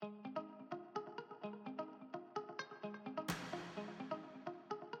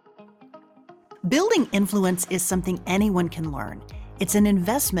Building influence is something anyone can learn. It's an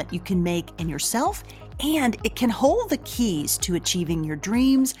investment you can make in yourself, and it can hold the keys to achieving your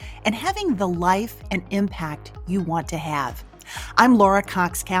dreams and having the life and impact you want to have. I'm Laura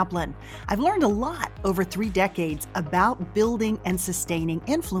Cox Kaplan. I've learned a lot over 3 decades about building and sustaining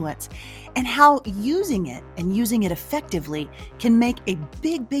influence and how using it effectively can make a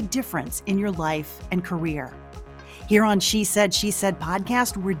big difference in your life and career. Here on She Said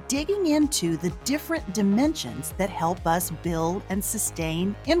podcast, we're digging into the different dimensions that help us build and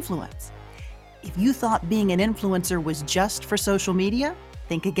sustain influence. If you thought being an influencer was just for social media,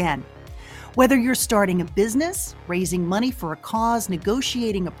 think again. Whether you're starting a business, raising money for a cause,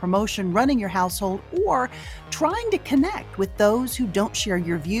 negotiating a promotion, running your household, or trying to connect with those who don't share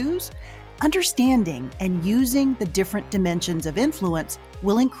your views, understanding and using the different dimensions of influence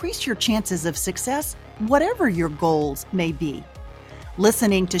will increase your chances of success, whatever your goals may be.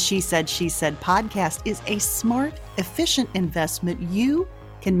 Listening to She Said podcast is a smart, efficient investment you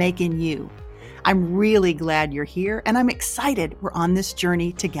can make in you. I'm really glad you're here, and I'm excited we're on this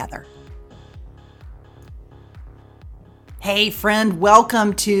journey together. Hey friend,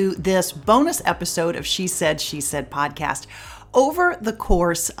 welcome to this bonus episode of She Said podcast. Over the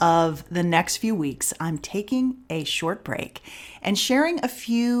course of the next few weeks, I'm taking a short break and sharing a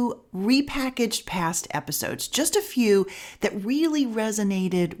few repackaged past episodes, just a few that really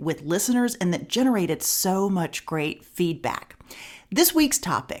resonated with listeners and that generated so much great feedback. This week's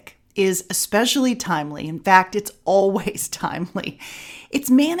topic is especially timely. In fact, it's always timely. It's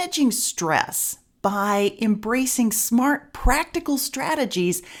managing stress by embracing smart, practical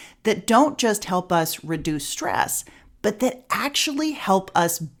strategies that don't just help us reduce stress, but that actually help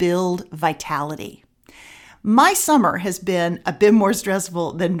us build vitality. My summer has been a bit more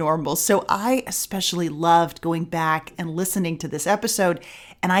stressful than normal, so I especially loved going back and listening to this episode,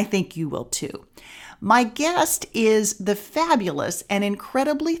 and I think you will too. My guest is the fabulous and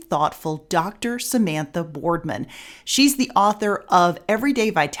incredibly thoughtful Dr. Samantha Boardman. She's the author of Everyday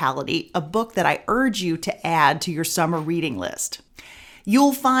Vitality, a book that I urge you to add to your summer reading list.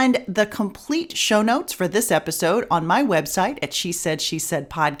 You'll find the complete show notes for this episode on my website at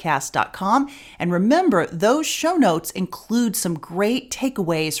shesaidpodcast.com. And remember, those show notes include some great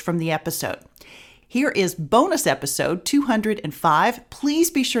takeaways from the episode. Here is bonus episode 205. Please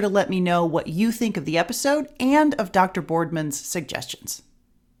be sure to let me know what you think of the episode and of Dr. Boardman's suggestions.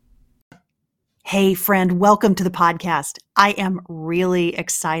 Hey friend, welcome to the podcast. I am really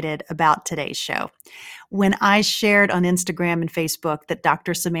excited about today's show. When I shared on Instagram and Facebook that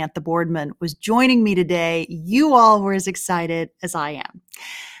Dr. Samantha Boardman was joining me today, you all were as excited as I am.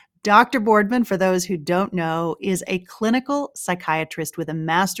 Dr. Boardman, for those who don't know, is a clinical psychiatrist with a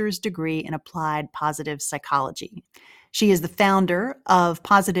master's degree in applied positive psychology. She is the founder of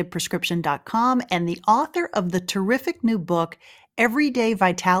PositivePrescription.com and the author of the terrific new book, Everyday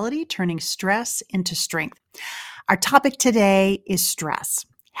Vitality, Turning Stress into Strength. Our topic today is stress,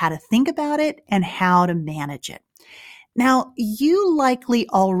 how to think about it and how to manage it. Now, you likely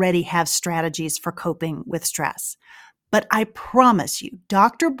already have strategies for coping with stress, but I promise you,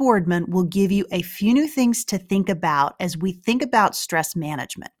 Dr. Boardman will give you a few new things to think about as we think about stress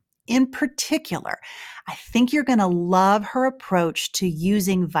management. In particular, I think you're going to love her approach to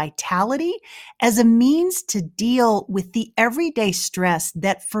using vitality as a means to deal with the everyday stress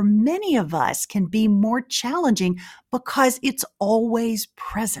that for many of us can be more challenging because it's always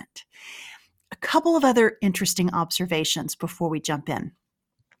present. A couple of other interesting observations before we jump in.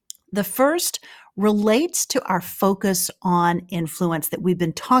 The first relates to our focus on influence that we've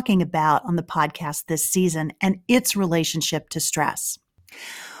been talking about on the podcast this season and its relationship to stress.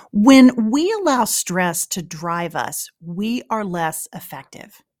 When we allow stress to drive us, we are less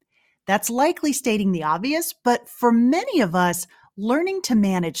effective. That's likely stating the obvious, but for many of us, learning to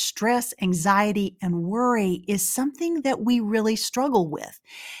manage stress, anxiety, and worry is something that we really struggle with.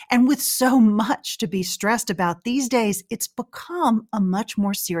 And with so much to be stressed about these days, it's become a much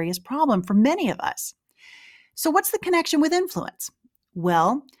more serious problem for many of us. So what's the connection with influence?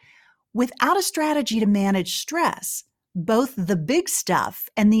 Well, without a strategy to manage stress, both the big stuff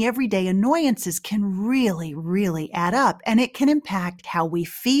and the everyday annoyances can really add up, and it can impact how we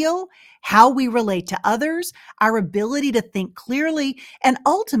feel, how we relate to others, our ability to think clearly, and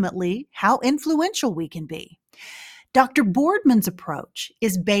ultimately how influential we can be. Dr. Boardman's approach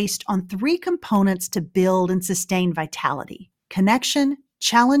is based on 3 components to build and sustain vitality: connection,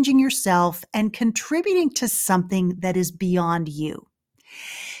 challenging yourself, and contributing to something that is beyond you.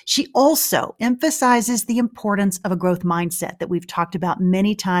 She also emphasizes the importance of a growth mindset that we've talked about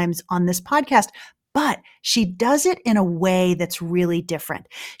many times on this podcast, But she does it in a way that's really different.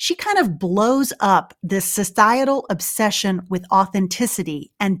 She kind of blows up this societal obsession with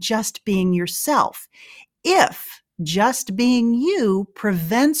authenticity and just being yourself. If just being you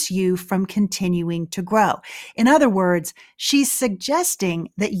prevents you from continuing to grow. In other words, she's suggesting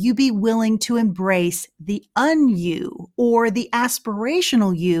that you be willing to embrace the un-you or the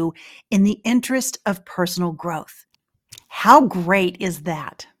aspirational you in the interest of personal growth. How great is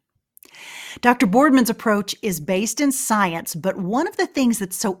that? Dr. Boardman's approach is based in science, but one of the things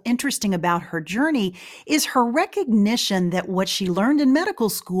that's so interesting about her journey is her recognition that what she learned in medical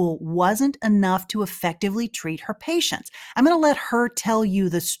school wasn't enough to effectively treat her patients. I'm going to let her tell you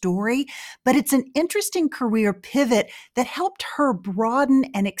the story, but it's an interesting career pivot that helped her broaden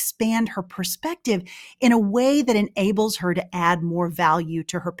and expand her perspective in a way that enables her to add more value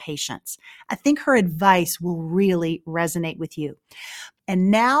to her patients. I think her advice will really resonate with you. And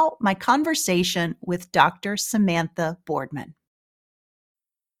now, my conversation with Dr. Samantha Boardman.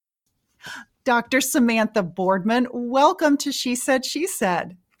 Dr. Samantha Boardman, welcome to She Said, She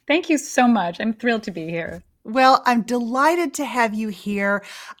Said. Thank you so much. I'm thrilled to be here. Well, I'm delighted to have you here.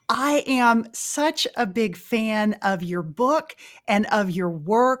 I am such a big fan of your book and of your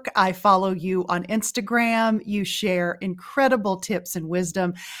work. I follow you on Instagram. You share incredible tips and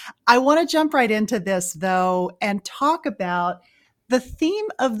wisdom. I want to jump right into this, though, and talk about the theme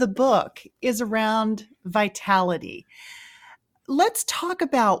of the book is around vitality. Let's talk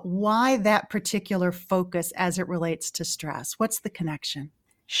about why that particular focus as it relates to stress. What's the connection?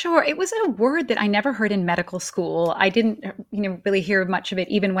 Sure. It was a word that I never heard in medical school. I didn't, really hear much of it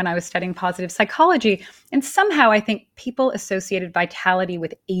even when I was studying positive psychology. And somehow I think people associated vitality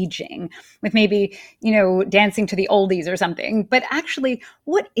with aging, with maybe, dancing to the oldies or something. But actually,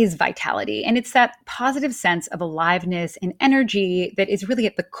 what is vitality? And it's that positive sense of aliveness and energy that is really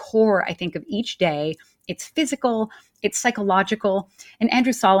at the core, I think, of each day. It's physical, it's psychological. And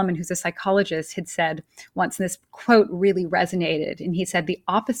Andrew Solomon, who's a psychologist, had said once, and this quote really resonated, and he said, the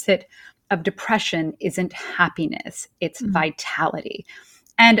opposite of depression isn't happiness, it's vitality.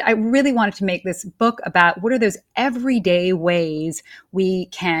 And I really wanted to make this book about what are those everyday ways we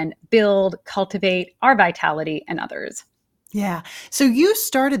can build, cultivate our vitality and others. Yeah. So you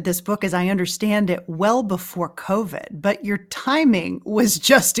started this book, as I understand it, well before COVID, but your timing was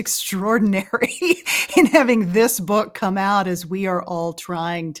just extraordinary in having this book come out as we are all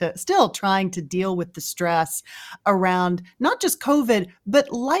still trying to deal with the stress around not just COVID,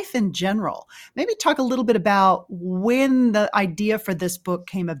 but life in general. Maybe talk a little bit about when the idea for this book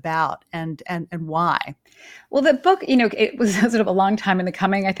came about and why. Well, the book, it was sort of a long time in the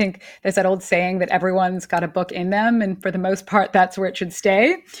coming. I think there's that old saying that everyone's got a book in them, and for the most part, that's where it should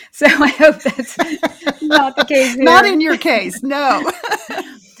stay. So I hope that's not the case here. Not in your case, no.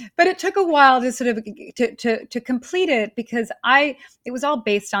 But it took a while to sort of to complete it because it was all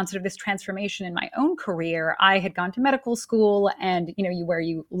based on sort of this transformation in my own career. I had gone to medical school, and where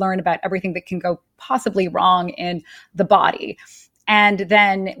you learn about everything that can go possibly wrong in the body. And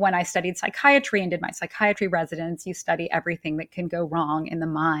then when I studied psychiatry and did my psychiatry residence, you study everything that can go wrong in the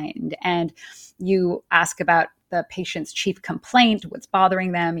mind. And you ask about the patient's chief complaint, what's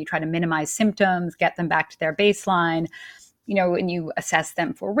bothering them. You try to minimize symptoms, get them back to their baseline, and you assess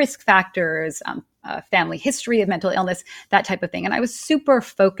them for risk factors, family history of mental illness, that type of thing. And I was super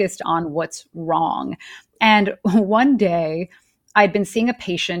focused on what's wrong. And one day, I'd been seeing a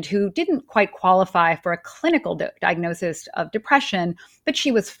patient who didn't quite qualify for a clinical diagnosis of depression, but she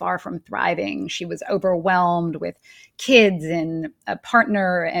was far from thriving. She was overwhelmed with kids and a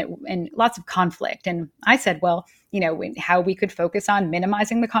partner and lots of conflict. And I said, well, how we could focus on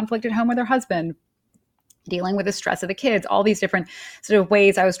minimizing the conflict at home with her husband, dealing with the stress of the kids, all these different sort of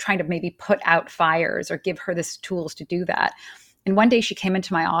ways I was trying to maybe put out fires or give her the tools to do that. And one day she came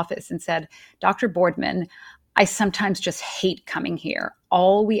into my office and said, Dr. Boardman, I sometimes just hate coming here.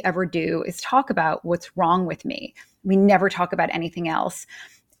 All we ever do is talk about what's wrong with me. We never talk about anything else.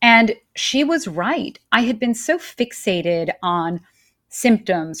 And she was right. I had been so fixated on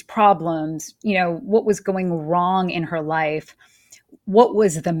symptoms, problems, what was going wrong in her life, what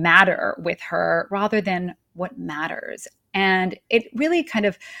was the matter with her, rather than what matters. And it really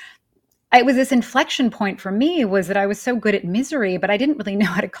it was this inflection point for me, was that I was so good at misery, but I didn't really know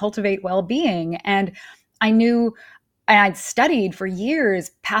how to cultivate well-being. And I knew, and I'd studied for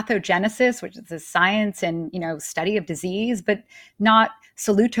years pathogenesis, which is the science and, study of disease, but not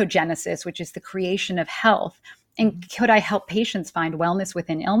salutogenesis, which is the creation of health. And could I help patients find wellness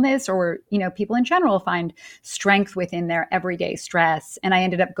within illness, or, people in general find strength within their everyday stress? And I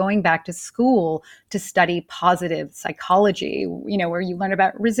ended up going back to school to study positive psychology, where you learn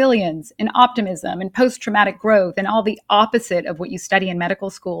about resilience and optimism and post-traumatic growth and all the opposite of what you study in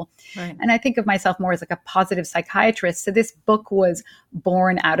medical school. Right. And I think of myself more as like a positive psychiatrist. So this book was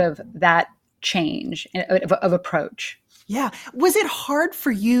born out of that change of approach. Yeah. Was it hard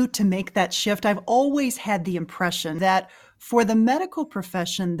for you to make that shift? I've always had the impression that for the medical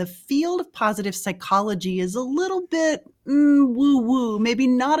profession, the field of positive psychology is a little bit woo-woo, maybe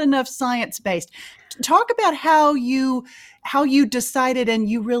not enough science-based. Talk about how you decided and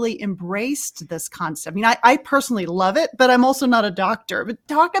you really embraced this concept. I mean, I personally love it, but I'm also not a doctor. But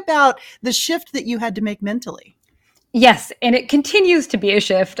talk about the shift that you had to make mentally. Yes, and it continues to be a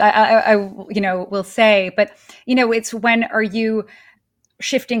shift. I will say, but it's when are you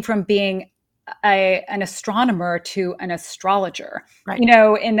shifting from being an astronomer to an astrologer? Right.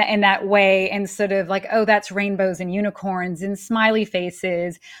 In that way, and sort of like, oh, that's rainbows and unicorns and smiley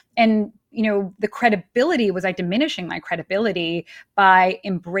faces, and the credibility was I diminishing my credibility by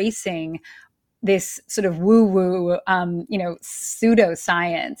embracing this sort of woo-woo,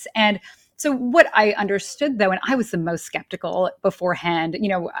 pseudoscience. And so what I understood, though, and I was the most skeptical beforehand,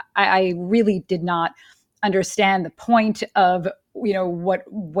 I really did not understand the point of,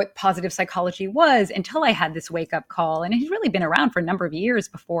 what positive psychology was until I had this wake up call. And it had really been around for a number of years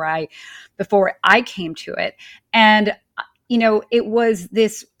before I came to it. And, it was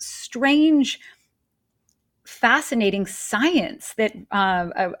this strange, fascinating science that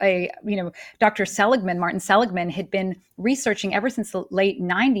Dr. Seligman, Martin Seligman, had been researching ever since the late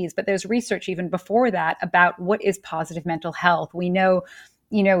 90s, but there's research even before that about what is positive mental health. We know,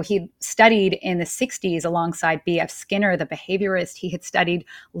 he studied in the 60s alongside B.F. Skinner, the behaviorist. He had studied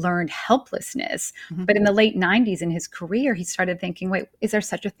learned helplessness. Mm-hmm. But in the late 90s in his career, he started thinking, wait, is there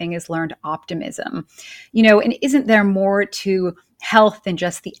such a thing as learned optimism? And isn't there more to health than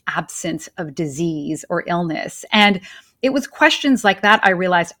just the absence of disease or illness? And it was questions like that I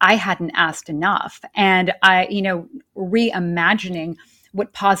realized I hadn't asked enough. And I, reimagining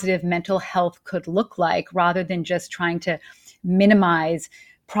what positive mental health could look like rather than just trying to minimize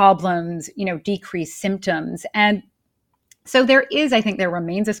problems, decrease symptoms. And so there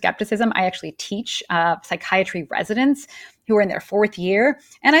remains a skepticism. I actually teach psychiatry residents who are in their 4th year.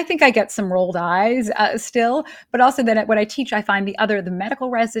 And I think I get some rolled eyes still, but also that what I teach, I find the medical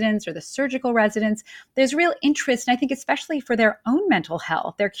residents or the surgical residents, there's real interest. And I think especially for their own mental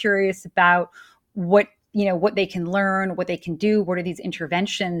health, they're curious about what they can learn, what they can do, what are these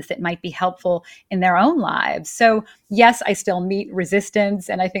interventions that might be helpful in their own lives. So yes, I still meet resistance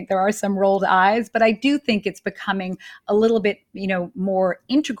and I think there are some rolled eyes, but I do think it's becoming a little bit, more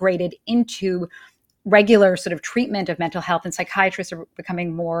integrated into regular sort of treatment of mental health, and psychiatrists are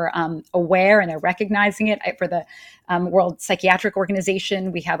becoming more aware and they're recognizing it. For the World Psychiatric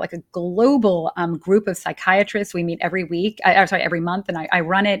Organization, we have like a global group of psychiatrists. We meet every month, and I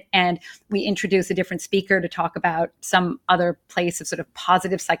run it, and we introduce a different speaker to talk about some other place of sort of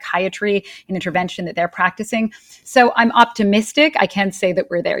positive psychiatry and intervention that they're practicing. So I'm optimistic. I can't say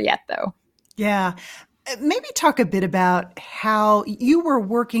that we're there yet, though. Yeah. Maybe talk a bit about how you were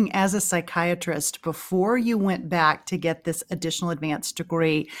working as a psychiatrist before you went back to get this additional advanced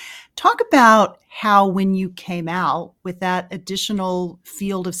degree. Talk about how when you came out with that additional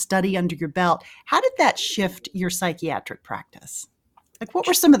field of study under your belt, how did that shift your psychiatric practice? Like, what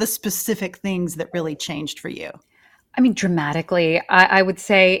were some of the specific things that really changed for you? I mean, dramatically, I would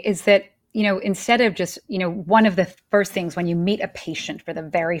say is that, instead of just, one of the first things when you meet a patient for the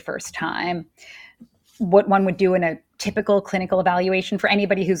very first time, what one would do in a typical clinical evaluation for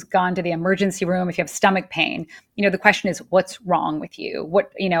anybody who's gone to the emergency room, if you have stomach pain, the question is, what's wrong with you?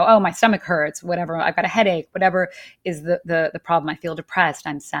 What, oh, my stomach hurts, whatever, I've got a headache, whatever is the problem. I feel depressed,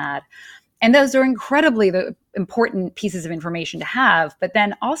 I'm sad. And those are incredibly important pieces of information to have. But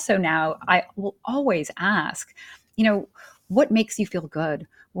then also now I will always ask, what makes you feel good?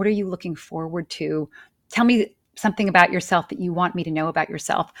 What are you looking forward to? Tell me something about yourself that you want me to know about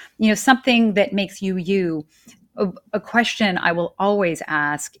yourself, something that makes you, you. A question I will always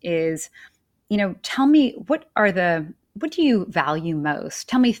ask is, tell me, what do you value most?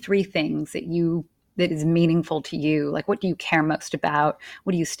 Tell me 3 things that is meaningful to you. Like, what do you care most about?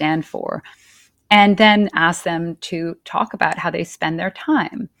 What do you stand for? And then ask them to talk about how they spend their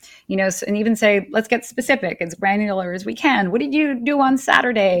time, and even say, let's get specific, as granular as we can. What did you do on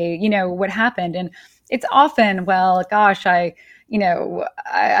Saturday? What happened? And it's often, well, gosh, I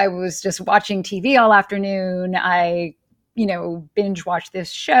was just watching TV all afternoon. I binge watched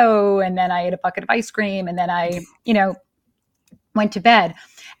this show, and then I ate a bucket of ice cream, and then I, went to bed.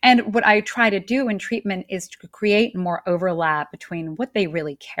 And what I try to do in treatment is to create more overlap between what they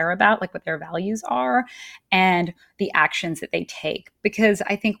really care about, like what their values are, and the actions that they take. Because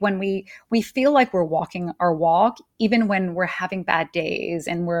I think when we feel like we're walking our walk, even when we're having bad days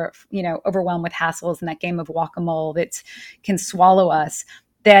and we're, overwhelmed with hassles and that game of whack-a-mole that can swallow us,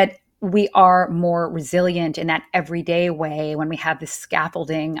 that we are more resilient in that everyday way when we have this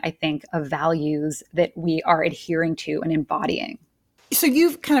scaffolding, I think, of values that we are adhering to and embodying. So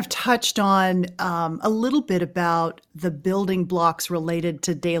you've kind of touched on a little bit about the building blocks related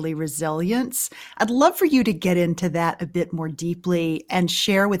to daily resilience. I'd love for you to get into that a bit more deeply and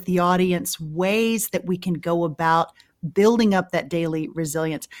share with the audience ways that we can go about building up that daily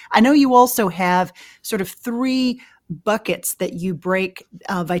resilience. I know you also have sort of 3 buckets that you break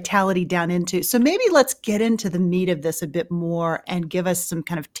vitality down into. So maybe let's get into the meat of this a bit more and give us some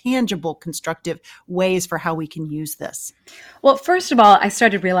kind of tangible, constructive ways for how we can use this. Well, first of all, I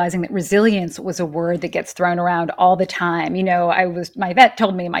started realizing that resilience was a word that gets thrown around all the time. My vet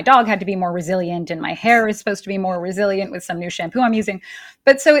told me my dog had to be more resilient and my hair is supposed to be more resilient with some new shampoo I'm using.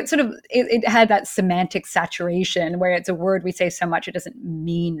 But so it had that semantic saturation where it's a word we say so much, it doesn't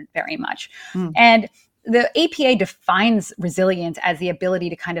mean very much. And the APA defines resilience as the ability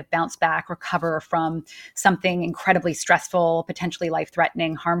to kind of bounce back, recover from something incredibly stressful, potentially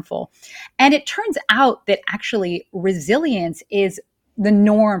life-threatening, harmful. And it turns out that actually resilience is the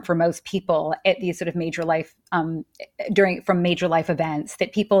norm for most people at these sort of major life, from major life events,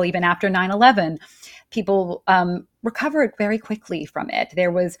 that people, even after 9/11, people recovered very quickly from it.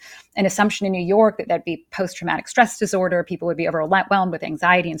 There was an assumption in New York that that'd be post-traumatic stress disorder. People would be overwhelmed with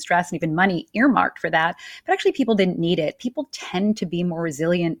anxiety and stress and even money earmarked for that. But actually people didn't need it. People tend to be more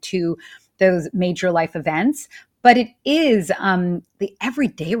resilient to those major life events. But it is the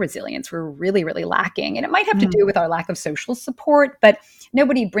everyday resilience we're really, really lacking. And it might have to do with our lack of social support, but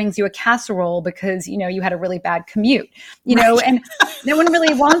nobody brings you a casserole because, you had a really bad commute, and no one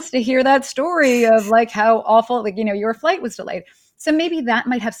really wants to hear that story of like how awful, your flight was delayed. So maybe that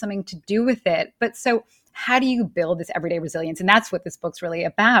might have something to do with it. But so how do you build this everyday resilience? And that's what this book's really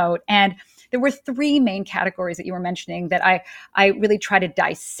about. And there were 3 main categories that you were mentioning that I really try to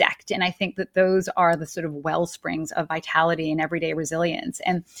dissect. And I think that those are the sort of well springs of vitality and everyday resilience.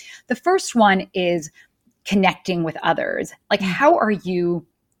 And the first one is connecting with others. Like, how are you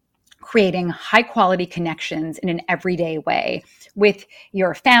creating high quality connections in an everyday way with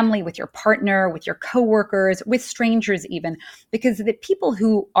your family, with your partner, with your coworkers, with strangers even? Because the people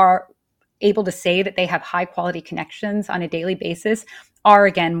who are able to say that they have high quality connections on a daily basis are,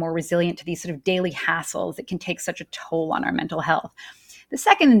 again, more resilient to these sort of daily hassles that can take such a toll on our mental health. The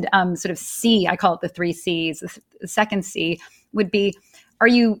second sort of C, I call it the 3 C's. The second C would be, are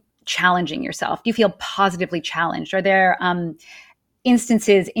you challenging yourself? Do you feel positively challenged? Are there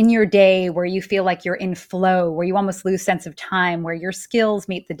instances in your day where you feel like you're in flow, where you almost lose sense of time, where your skills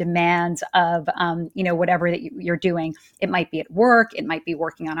meet the demands of, whatever that you're doing? It might be at work, it might be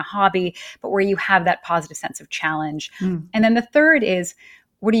working on a hobby, but where you have that positive sense of challenge. And then the third is,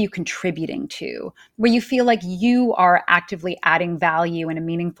 what are you contributing to? Where you feel like you are actively adding value in a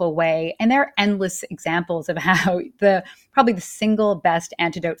meaningful way. And there are endless examples of how probably the single best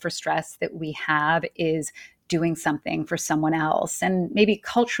antidote for stress that we have is doing something for someone else. And maybe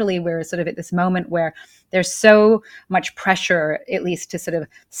culturally, we're sort of at this moment where there's so much pressure, at least to sort of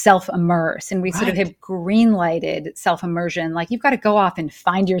self-immerse. And we sort of have green-lighted self-immersion. Like, you've got to go off and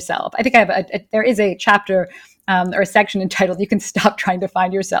find yourself. I think there is a chapter or a section entitled, "You Can Stop Trying to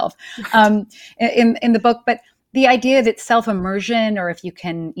Find Yourself," in the book. But the idea that self-immersion, or if you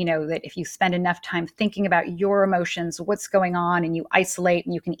can, that if you spend enough time thinking about your emotions, what's going on, and you isolate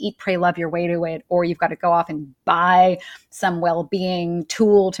and you can eat, pray, love your way to it, or you've got to go off and buy some well-being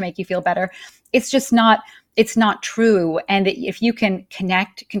tool to make you feel better. It's not true. And if you can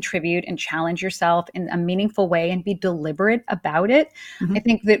connect, contribute, and challenge yourself in a meaningful way and be deliberate about it, I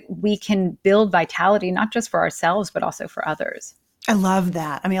think that we can build vitality, not just for ourselves, but also for others. I love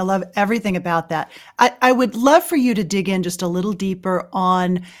that. I mean, I love everything about that. I would love for you to dig in just a little deeper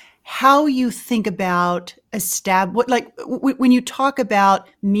on how you think about when you talk about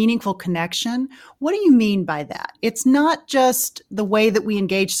meaningful connection, what do you mean by that? It's not just the way that we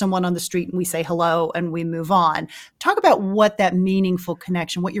engage someone on the street and we say hello and we move on. Talk about what that meaningful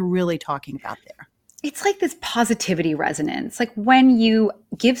connection, what you're really talking about there. It's like this positivity resonance. Like when you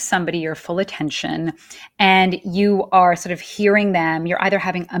give somebody your full attention and you are sort of hearing them, you're either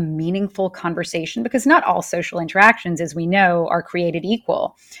having a meaningful conversation, because not all social interactions, as we know, are created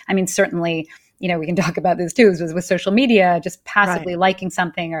equal. I mean, certainly, we can talk about this too, is with social media, just passively liking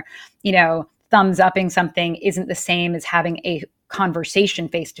something or, thumbs upping something isn't the same as having a conversation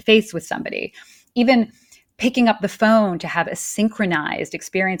face to face with somebody. Even picking up the phone to have a synchronized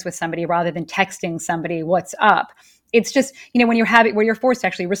experience with somebody rather than texting somebody what's up. It's just, when where you're forced to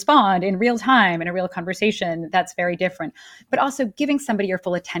actually respond in real time in a real conversation, that's very different. But also giving somebody your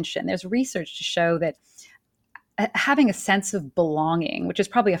full attention. There's research to show that having a sense of belonging, which is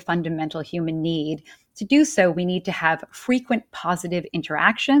probably a fundamental human need, to do so, we need to have frequent positive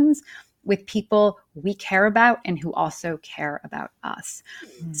interactions with people we care about and who also care about us.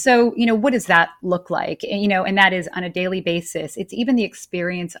 Mm-hmm. So, what does that look like? And that is on a daily basis. It's even the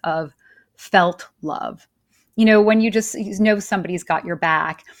experience of felt love. When you just know somebody's got your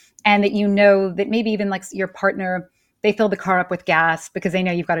back, and that that maybe even like your partner, they fill the car up with gas because they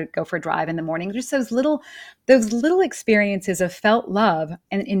know you've got to go for a drive in the morning. Just those little experiences of felt love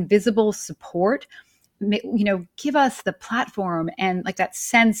and invisible support, give us the platform and like that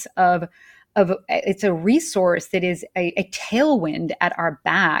sense of it's a resource that is a tailwind at our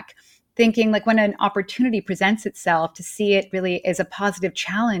back. Thinking like when an opportunity presents itself, to see it really as a positive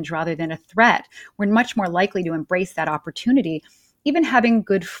challenge rather than a threat, we're much more likely to embrace that opportunity. Even having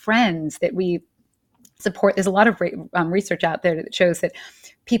good friends that we support. There's a lot of research out there that shows that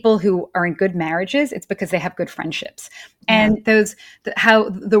people who are in good marriages, it's because they have good friendships. Yeah. And how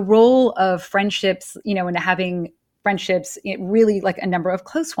the role of friendships, and having friendships, it really like a number of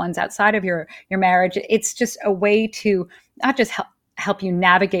close ones outside of your marriage. It's just a way to not just help you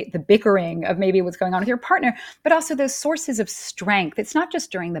navigate the bickering of maybe what's going on with your partner, but also those sources of strength. It's not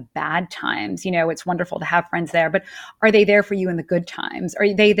just during the bad times, it's wonderful to have friends there, but are they there for you in the good times?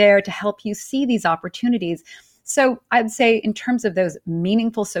 Are they there to help you see these opportunities? So I'd say in terms of those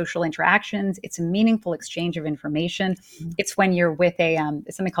meaningful social interactions, it's a meaningful exchange of information. Mm-hmm. It's when you're with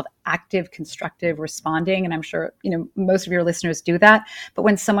it's something called active constructive responding. And I'm sure, most of your listeners do that. But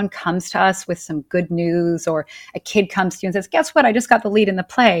when someone comes to us with some good news, or a kid comes to you and says, guess what? I just got the lead in the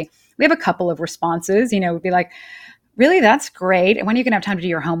play. We have a couple of responses, we'd be like, really? That's great. And when are you going to have time to do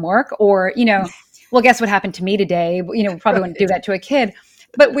your homework? Or, well, guess what happened to me today? Probably wouldn't do that to a kid.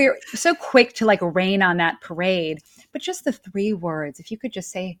 But we're so quick to like rain on that parade. But just the 3 words, if you could just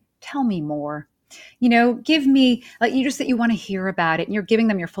say, tell me more, give me like that you want to hear about it, and you're giving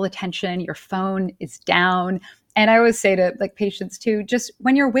them your full attention, your phone is down. And I always say to like patients too, just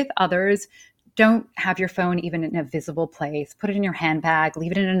when you're with others, don't have your phone even in a visible place. Put it in your handbag,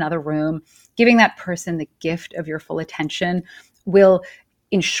 leave it in another room. Giving that person the gift of your full attention will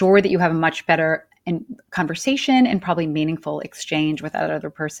ensure that you have a much better conversation and probably meaningful exchange with that other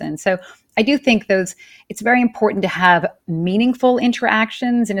person. So I do think it's very important to have meaningful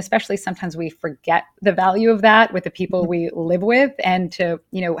interactions, and especially sometimes we forget the value of that with the people we live with, and to,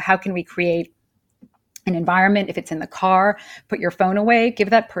 how can we create an environment? If it's in the car, put your phone away, give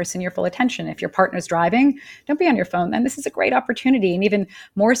that person your full attention. If your partner's driving, don't be on your phone. Then this is a great opportunity. And even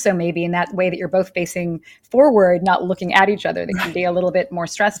more so maybe in that way that you're both facing forward, not looking at each other, that can be a little bit more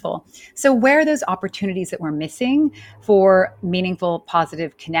stressful. So where are those opportunities that we're missing for meaningful,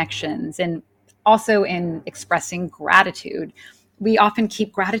 positive connections? And also in expressing gratitude. We often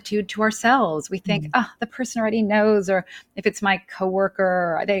keep gratitude to ourselves. We think, the person already knows, or if it's my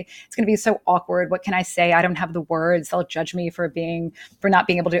coworker, it's going to be so awkward. What can I say? I don't have the words. They'll judge me for not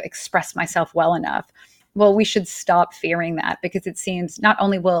being able to express myself well enough. Well, we should stop fearing that, because it seems not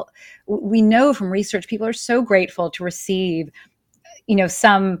only we know from research, people are so grateful to receive,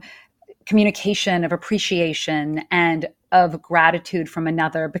 some communication of appreciation and of gratitude from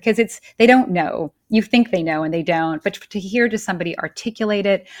another, because they don't know. You think they know and they don't, but to hear to somebody articulate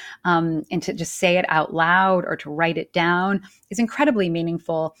it, and to just say it out loud or to write it down is incredibly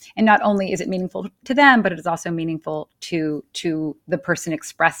meaningful. And not only is it meaningful to them, but it is also meaningful to the person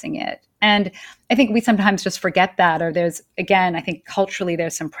expressing it. And I think we sometimes just forget that, or I think culturally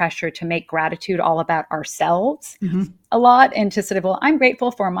there's some pressure to make gratitude all about ourselves a lot, and to sort of, well, I'm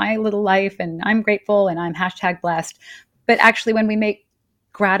grateful for my little life, and I'm grateful, and I'm #blessed. But actually, when we make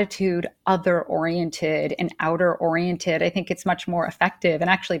gratitude other-oriented and outer-oriented, I think it's much more effective and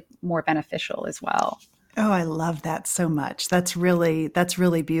actually more beneficial as well. Oh, I love that so much. That's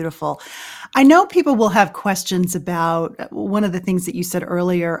really beautiful. I know people will have questions about one of the things that you said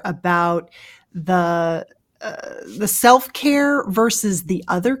earlier about the the self-care versus the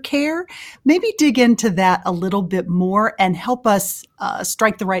other care. Maybe dig into that a little bit more and help us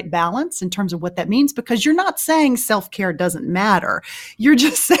strike the right balance in terms of what that means, because you're not saying self-care doesn't matter. You're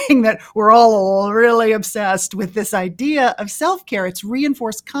just saying that we're all really obsessed with this idea of self-care. It's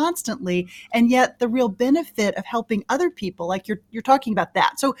reinforced constantly, and yet the real benefit of helping other people, like you're talking about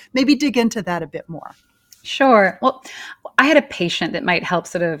that. So maybe dig into that a bit more. Sure. Well, I had a patient that might help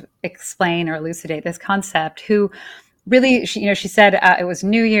sort of explain or elucidate this concept who really, she said it was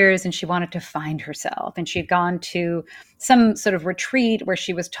New Year's and she wanted to find herself. And she had gone to some sort of retreat where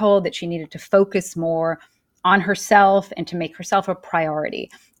she was told that she needed to focus more on herself and to make herself a priority.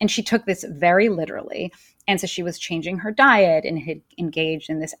 And she took this very literally. And so she was changing her diet and had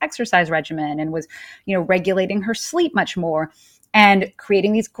engaged in this exercise regimen and was, regulating her sleep much more and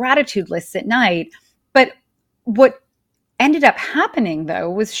creating these gratitude lists at night. But what ended up happening, though,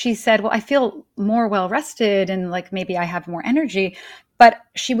 was she said, well, I feel more well rested and like maybe I have more energy. But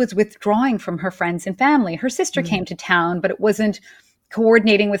she was withdrawing from her friends and family. Her sister came to town, but it wasn't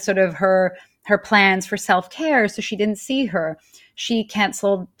coordinating with sort of her plans for self-care. So she didn't see her. She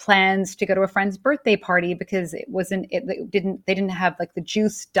canceled plans to go to a friend's birthday party because they didn't have like the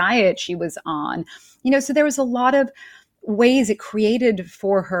juice diet she was on. So there was a lot of ways it created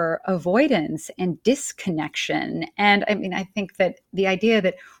for her avoidance and disconnection. And I mean, I think that the idea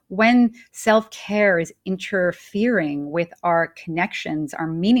that when self-care is interfering with our connections, our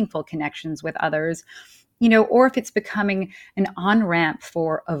meaningful connections with others, or if it's becoming an on-ramp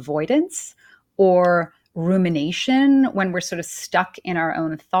for avoidance or rumination, when we're sort of stuck in our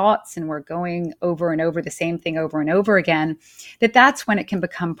own thoughts and we're going over and over the same thing over and over again, that's when it can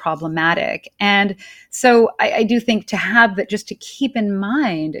become problematic. And so I do think to have that, just to keep in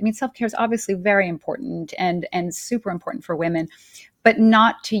mind, I mean, self-care is obviously very important and super important for women, but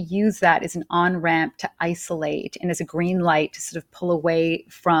not to use that as an on-ramp to isolate and as a green light to sort of pull away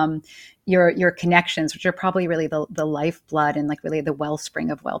from your connections, which are probably really the lifeblood and like really the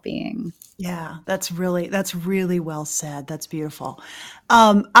wellspring of well-being. Yeah, that's really well said. That's beautiful.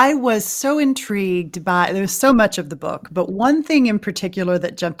 I was so intrigued by, there's so much of the book, but one thing in particular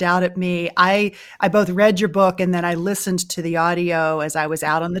that jumped out at me, I both read your book and then I listened to the audio as I was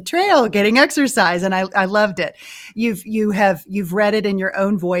out on the trail getting exercise, and I loved it. You've read it in your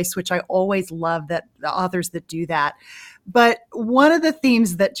own voice, which I always love that the authors that do that. But one of the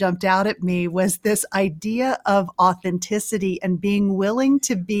themes that jumped out at me was this idea of authenticity and being willing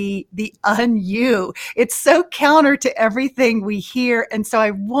to be the un-you. It's so counter to everything we hear. And so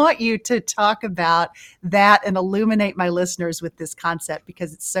I want you to talk about that and illuminate my listeners with this concept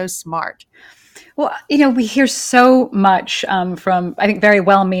because it's so smart. Well, we hear so much from, I think, very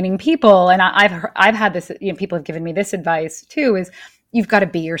well-meaning people. And I've had this, people have given me this advice too, is you've got to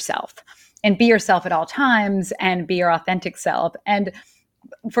be yourself. And be yourself at all times and be your authentic self. And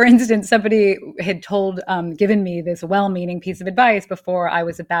for instance, somebody had given me this well-meaning piece of advice before I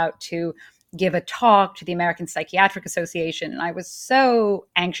was about to give a talk to the American Psychiatric Association. And I was so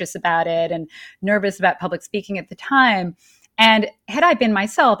anxious about it and nervous about public speaking at the time. And had I been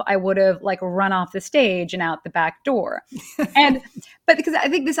myself, I would have like run off the stage and out the back door. But because I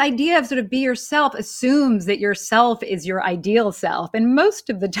think this idea of sort of be yourself assumes that yourself is your ideal self. And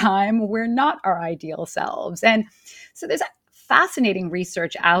most of the time, we're not our ideal selves. And so there's fascinating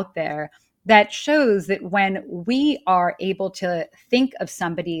research out there that shows that when we are able to think of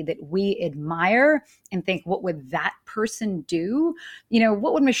somebody that we admire and think, what would that person do?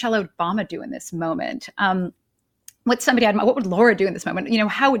 What would Michelle Obama do in this moment? What would Laura do in this moment?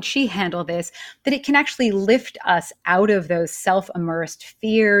 How would she handle this? That it can actually lift us out of those self-immersed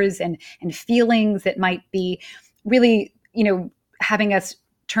fears and feelings that might be really, having us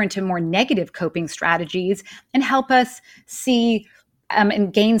turn to more negative coping strategies and help us see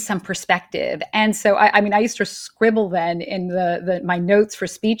and gain some perspective. And so, I used to scribble then in my notes for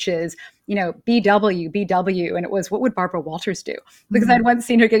speeches, BW, and it was, what would Barbara Walters do? Because I'd once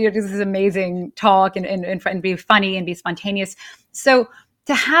seen her do this amazing talk and be funny and be spontaneous. So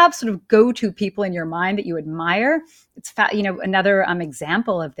to have sort of go-to people in your mind that you admire, it's another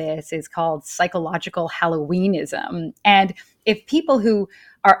example of this is called psychological Halloweenism. And if people who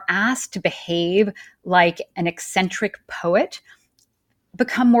are asked to behave like an eccentric poet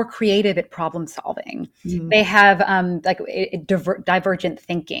become more creative at problem solving. Mm-hmm. They have divergent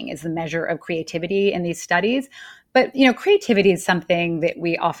thinking is the measure of creativity in these studies. But, creativity is something that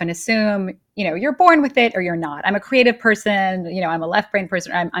we often assume, you're born with it or you're not. I'm a creative person, I'm a left brain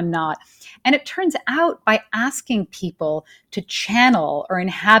person, or I'm not. And it turns out by asking people to channel or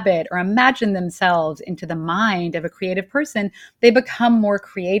inhabit or imagine themselves into the mind of a creative person, they become more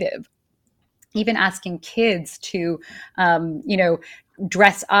creative. even asking kids to,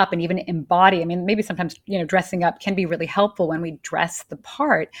 dress up and even embody. I mean, maybe sometimes, dressing up can be really helpful when we dress the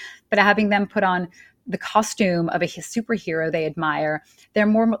part, but having them put on the costume of a superhero they admire, they're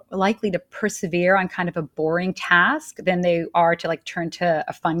more likely to persevere on kind of a boring task than they are to like turn to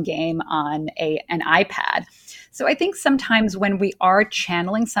a fun game on an iPad. So I think sometimes when we are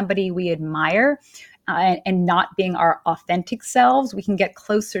channeling somebody we admire, and not being our authentic selves, we can get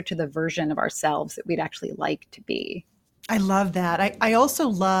closer to the version of ourselves that we'd actually like to be. I love that. I also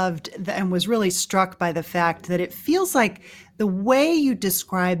loved and was really struck by the fact that it feels like the way you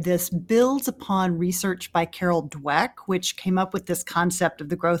describe this builds upon research by Carol Dweck, which came up with this concept of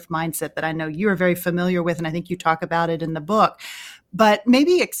the growth mindset that I know you are very familiar with, and I think you talk about it in the book. But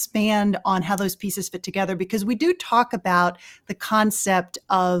maybe expand on how those pieces fit together, because we do talk about the concept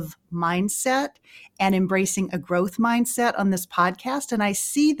of mindset and embracing a growth mindset on this podcast. And I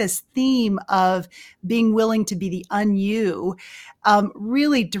see this theme of being willing to be the un-you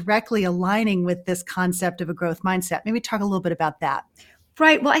really directly aligning with this concept of a growth mindset. Maybe talk a little bit about that.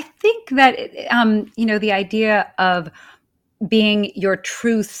 Right. Well, I think that, the idea of being your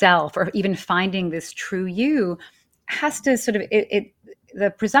true self or even finding this true you has to sort of, the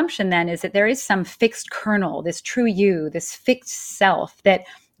presumption then is that there is some fixed kernel, this true you, this fixed self that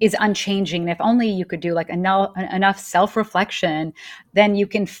is unchanging. And if only you could do like enough self-reflection, then you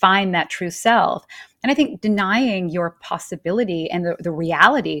can find that true self. And I think denying your possibility and the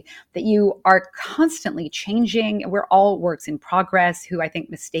reality that you are constantly changing, we're all works in progress who I think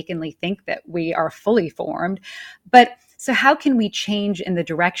mistakenly think that we are fully formed. But so how can we change in the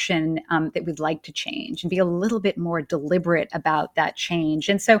direction that we'd like to change and be a little bit more deliberate about that change?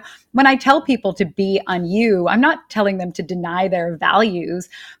 And so when I tell people to be un-you, I'm not telling them to deny their values,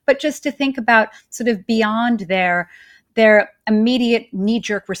 but just to think about sort of beyond their immediate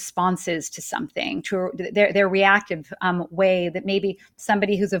knee-jerk responses to something, to their reactive way, that maybe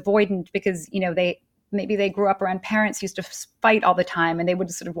somebody who's avoidant because, maybe they grew up around parents who used to fight all the time and they would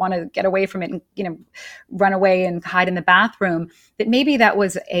sort of want to get away from it and, run away and hide in the bathroom, that maybe that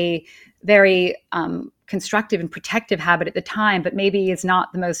was a very constructive and protective habit at the time, but maybe is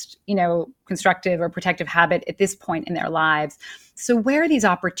not the most, constructive or protective habit at this point in their lives. So where are these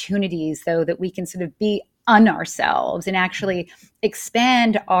opportunities, though, that we can sort of be ourselves and actually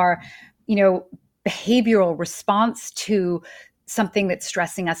expand our, behavioral response to something that's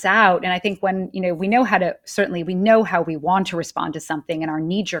stressing us out? And I think when, we know how we want to respond to something and our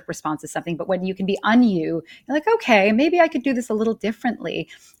knee-jerk response to something, but when you can be un-you, you're like, okay, maybe I could do this a little differently,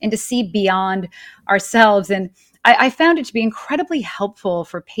 and to see beyond ourselves. And I found it to be incredibly helpful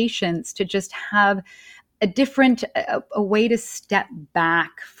for patients to just have a different, a way to step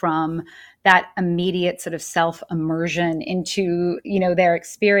back from that immediate sort of self-immersion into, their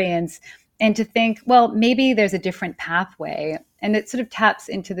experience, and to think, well, maybe there's a different pathway. And it sort of taps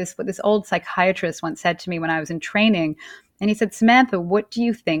into this, what this old psychiatrist once said to me when I was in training. And he said, Samantha, what do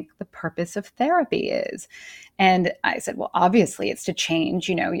you think the purpose of therapy is? And I said, well, obviously it's to change,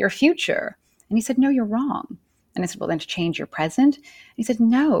 your future. And he said, no, you're wrong. And I said, well, then to change your present? And he said,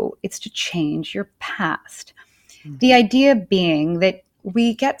 no, it's to change your past. Mm-hmm. The idea being that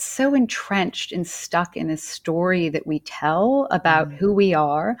we get so entrenched and stuck in a story that we tell about who we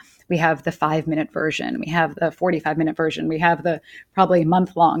are. We have the 5-minute version. We have the 45-minute version. We have the probably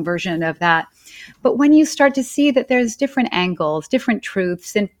month-long version of that. But when you start to see that there's different angles, different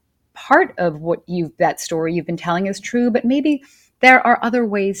truths, and part of that story you've been telling is true, but maybe there are other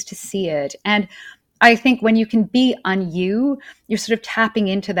ways to see it. And I think when you can be un-you, you're sort of tapping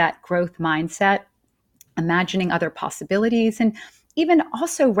into that growth mindset, imagining other possibilities, and even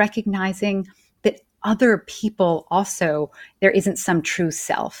also recognizing that other people also, there isn't some true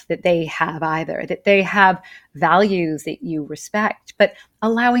self that they have either, that they have values that you respect, but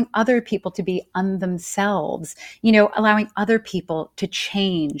allowing other people to be themselves, allowing other people to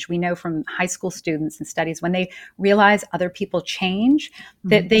change. We know from high school students and studies, when they realize other people change,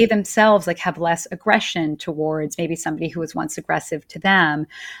 that they themselves have less aggression towards maybe somebody who was once aggressive to them.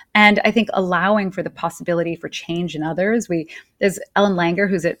 And I think allowing for the possibility for change in others. There's Ellen Langer,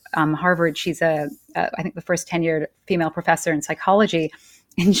 who's at Harvard. She's I think the first tenured female professor in psychology.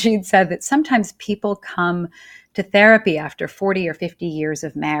 And she'd said that sometimes people come to therapy after 40 or 50 years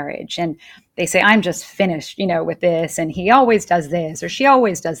of marriage, and they say, I'm just finished, with this, and he always does this, or she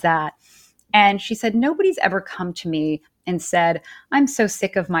always does that. And she said, nobody's ever come to me and said, I'm so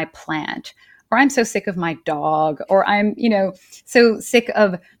sick of my plant, or I'm so sick of my dog, or I'm, so sick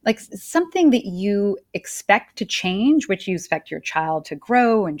of something that you expect to change, which you expect your child to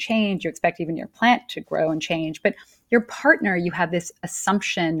grow and change. You expect even your plant to grow and change. But your partner, you have this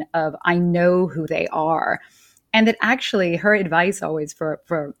assumption of, I know who they are. And that actually her advice always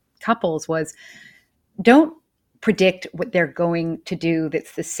for couples was, don't predict what they're going to do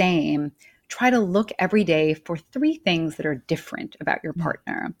that's the same. Try to look every day for 3 things that are different about your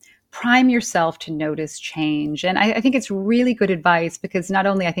partner. Prime yourself to notice change. And I think it's really good advice, because not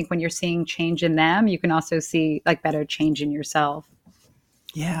only I think when you're seeing change in them, you can also see like better change in yourself.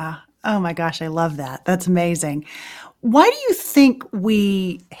 Yeah. Oh my gosh, I love that. That's amazing. Why do you think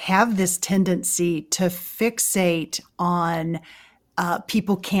we have this tendency to fixate on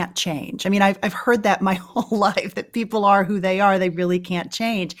people can't change? I mean, I've heard that my whole life, that people are who they are, they really can't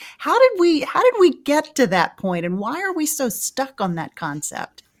change. How did we get to that point, and why are we so stuck on that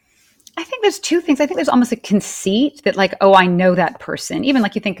concept? I think there's 2 things. I think there's almost a conceit that like, oh, I know that person. Even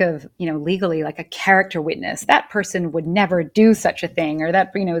like you think of, legally, like a character witness, that person would never do such a thing, or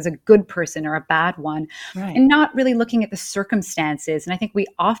that, is a good person or a bad one, Right. and not really looking at the circumstances. And I think we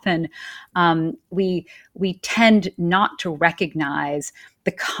often, we tend not to recognize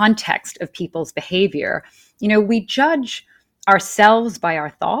the context of people's behavior. We judge ourselves by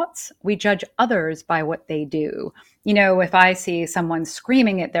our thoughts. We judge others by what they do. If I see someone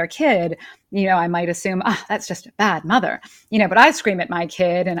screaming at their kid, I might assume, that's just a bad mother, but I scream at my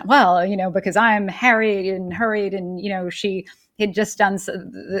kid and, because I'm harried and hurried and, she had just done, so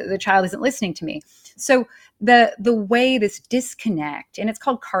the child isn't listening to me. So the way this disconnect, and it's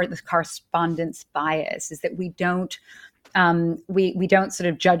called the correspondence bias, is that we don't sort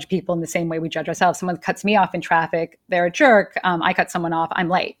of judge people in the same way we judge ourselves. Someone cuts me off in traffic, they're a jerk. I cut someone off, I'm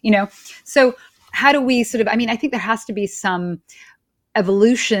late, So how do we sort of, I think there has to be some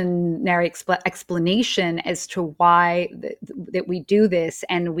evolutionary explanation as to why that we do this,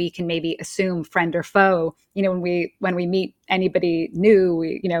 and we can maybe assume friend or foe. When we meet anybody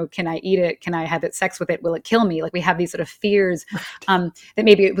new, can I eat it? Can I have sex with it? Will it kill me? Like, we have these sort of fears that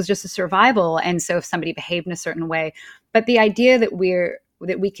maybe it was just a survival, and so if somebody behaved in a certain way, but the idea that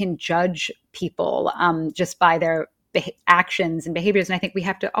we can judge people just by their actions and behaviors. And I think we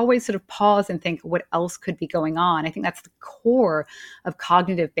have to always sort of pause and think, what else could be going on? I think that's the core of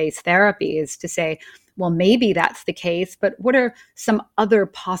cognitive-based therapy, is to say, well, maybe that's the case, but what are some other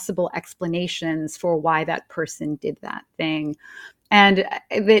possible explanations for why that person did that thing? And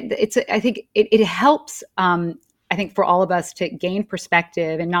I think it helps, I think, for all of us to gain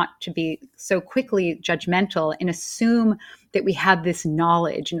perspective and not to be so quickly judgmental and assume that we have this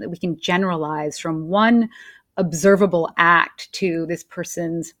knowledge and that we can generalize from one observable act to this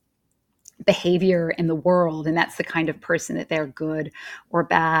person's behavior in the world, and that's the kind of person that they're good or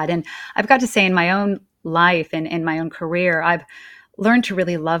bad. And I've got to say, in my own life and in my own career, I've learned to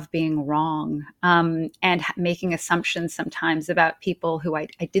really love being wrong, and making assumptions sometimes about people who I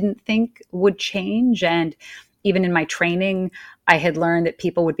didn't think would change. And even in my training, I had learned that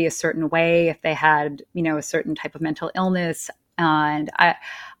people would be a certain way if they had, a certain type of mental illness. And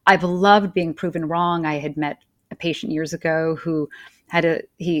I've loved being proven wrong. I had met a patient years ago who had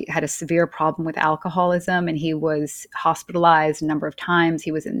a severe problem with alcoholism, and he was hospitalized a number of times.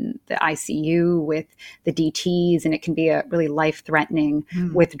 He was in the ICU with the DTs, and it can be a really life-threatening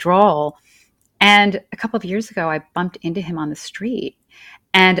withdrawal. And a couple of years ago, I bumped into him on the street,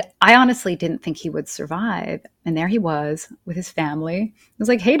 and I honestly didn't think he would survive. And there he was with his family. I was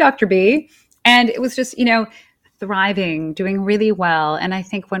like, "Hey, Dr. B." And it was just, thriving, doing really well. And I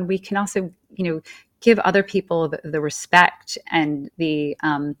think when we can also, give other people the respect and the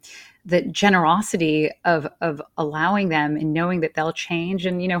generosity of allowing them and knowing that they'll change,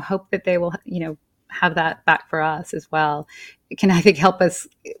 and, hope that they will, have that back for us as well. It can, I think, help us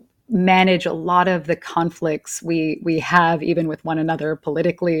manage a lot of the conflicts we have, even with one another,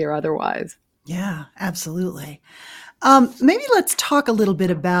 politically or otherwise. Yeah, absolutely. Maybe let's talk a little bit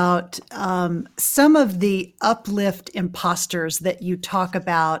about some of the uplift imposters that you talk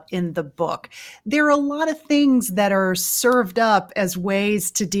about in the book. There are a lot of things that are served up as ways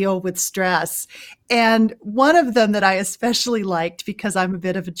to deal with stress. And one of them that I especially liked, because I'm a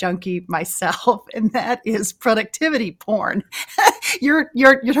bit of a junkie myself, and that is productivity porn. Your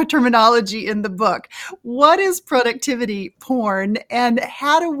terminology in the book. What is productivity porn, and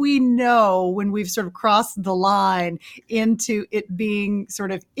how do we know when we've sort of crossed the line into it being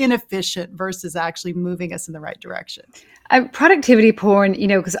sort of inefficient versus actually moving us in the right direction? Productivity porn,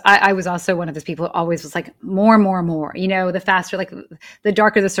 because I was also one of those people who always was like, more, the faster, like the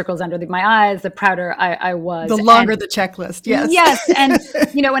darker the circles under my eyes, the prouder harder I was. The longer the checklist, yes. Yes. And,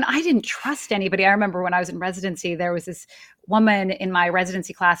 and I didn't trust anybody. I remember when I was in residency, there was this woman in my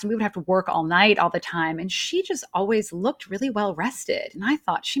residency class, and we would have to work all night all the time. And she just always looked really well rested. And I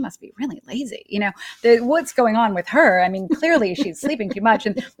thought she must be really lazy. What's going on with her? I mean, clearly she's sleeping too much.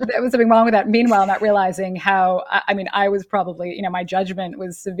 And there was something wrong with that. Meanwhile, not realizing how, I was probably, my judgment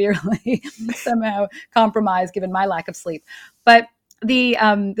was severely somehow compromised given my lack of sleep. But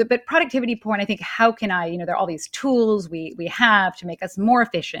but productivity porn, I think, how can I, there are all these tools we have to make us more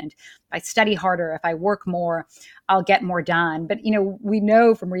efficient. If I study harder, if I work more, I'll get more done. But, we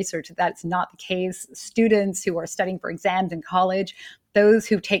know from research that that's not the case. Students who are studying for exams in college, those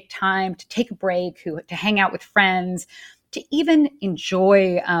who take time to take a break, to hang out with friends, to even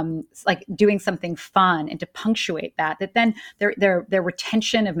enjoy like doing something fun and to punctuate that then their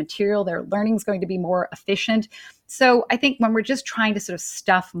retention of material, their learning is going to be more efficient. So I think when we're just trying to sort of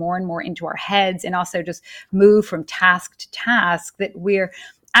stuff more and more into our heads and also just move from task to task, that we're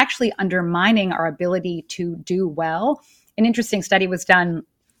actually undermining our ability to do well. An interesting study was done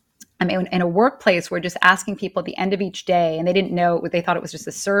in a workplace where just asking people at the end of each day, and they didn't know, they thought it was just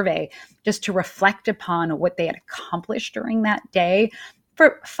a survey, just to reflect upon what they had accomplished during that day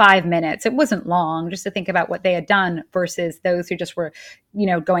for 5 minutes. It wasn't long, just to think about what they had done versus those who just were,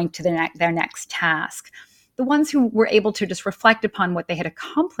 going to their next task. The ones who were able to just reflect upon what they had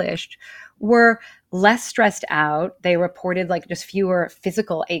accomplished were less stressed out. They reported like just fewer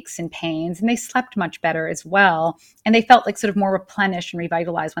physical aches and pains, and they slept much better as well. And they felt like sort of more replenished and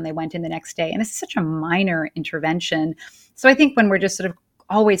revitalized when they went in the next day. And this is such a minor intervention. So I think when we're just sort of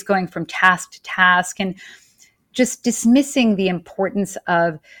always going from task to task and just dismissing the importance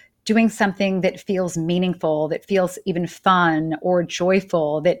of doing something that feels meaningful, that feels even fun or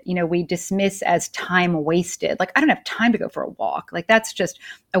joyful, that, we dismiss as time wasted. Like, I don't have time to go for a walk. Like, that's just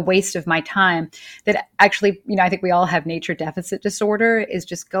a waste of my time. That actually, I think we all have nature deficit disorder, is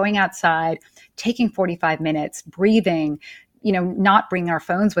just going outside, taking 45 minutes, breathing, not bringing our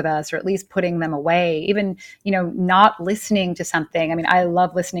phones with us, or at least putting them away, even, not listening to something. I mean, I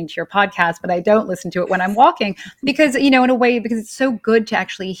love listening to your podcast, but I don't listen to it when I'm walking because, in a way, because it's so good to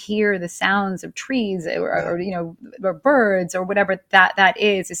actually hear the sounds of trees or birds or whatever that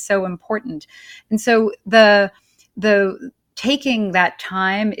is so important. And so the taking that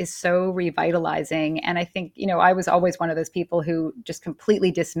time is so revitalizing. And I think, I was always one of those people who just completely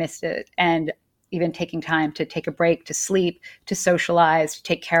dismissed it, and even taking time to take a break, to sleep, to socialize, to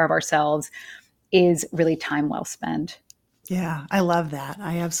take care of ourselves is really time well spent. Yeah, I love that.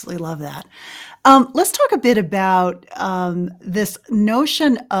 I absolutely love that. Let's talk a bit about this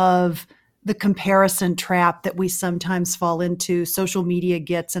notion of the comparison trap that we sometimes fall into. Social media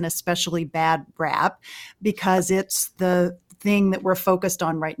gets an especially bad rap because it's the thing that we're focused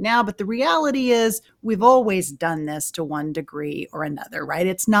on right now. But the reality is we've always done this to one degree or another, right?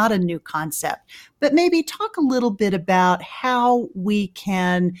 It's not a new concept. But maybe talk a little bit about how we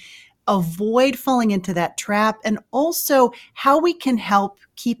can avoid falling into that trap, and also how we can help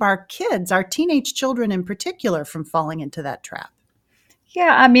keep our kids, our teenage children in particular, from falling into that trap.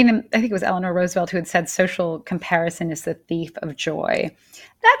 Yeah, I think it was Eleanor Roosevelt who had said social comparison is the thief of joy.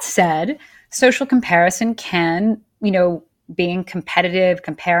 That said, social comparison can, being competitive,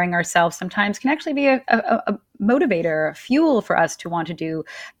 comparing ourselves sometimes can actually be a motivator, a fuel for us to want to do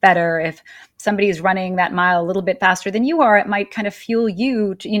better. If somebody is running that mile a little bit faster than you are, it might kind of fuel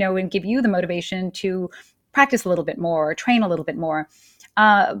you to, and give you the motivation to practice a little bit more, or train a little bit more.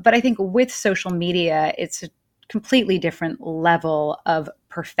 But I think with social media, it's a completely different level of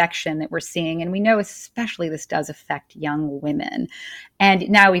perfection that we're seeing. And we know especially this does affect young women. And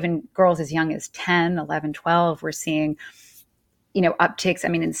now even girls as young as 10, 11, 12, we're seeing upticks.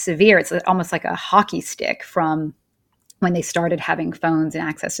 In severe, it's almost like a hockey stick from when they started having phones and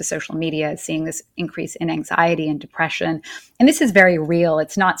access to social media, seeing this increase in anxiety and depression. And this is very real.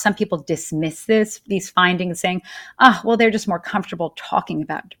 It's not, some people dismiss these findings saying, well, they're just more comfortable talking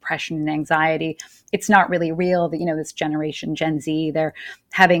about depression and anxiety. It's not really real that, this generation, Gen Z, they're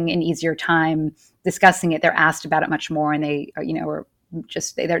having an easier time discussing it. They're asked about it much more, and they, are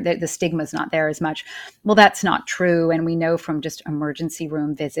just the stigma is not there as much. Well, that's not true. And we know from just emergency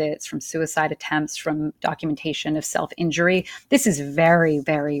room visits, from suicide attempts, from documentation of self-injury, this is very,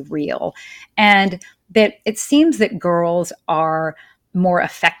 very real. And that it seems that girls are more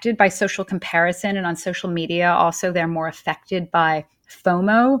affected by social comparison, and on social media also they're more affected by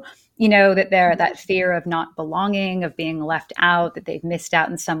FOMO, that they're that fear of not belonging, of being left out, that they've missed out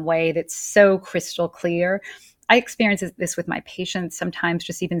in some way that's so crystal clear. I experience this with my patients sometimes,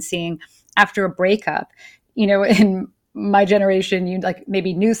 just even seeing after a breakup, and my generation, you like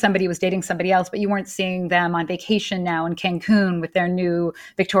maybe knew somebody was dating somebody else, but you weren't seeing them on vacation now in Cancun with their new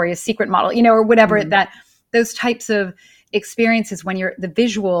Victoria's Secret model, or whatever. That those types of experiences when the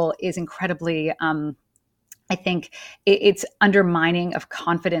visual is incredibly, I think it's undermining of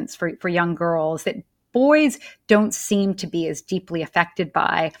confidence for young girls that boys don't seem to be as deeply affected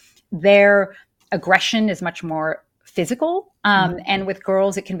by. Their aggression is much more physical, and with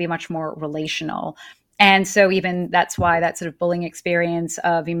girls it can be much more relational. And so even that's why that sort of bullying experience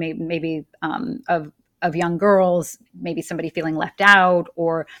of maybe of young girls, maybe somebody feeling left out,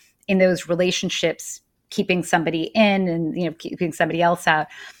 or in those relationships keeping somebody in and keeping somebody else out.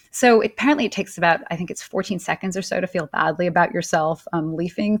 So apparently it takes about, I think it's 14 seconds or so to feel badly about yourself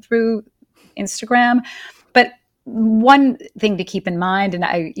leafing through Instagram. But one thing to keep in mind,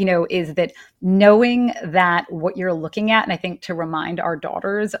 and is that knowing that what you're looking at, and I think to remind our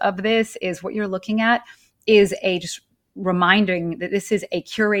daughters of this, is what you're looking at is just reminding that this is a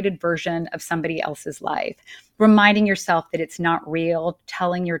curated version of somebody else's life, reminding yourself that it's not real,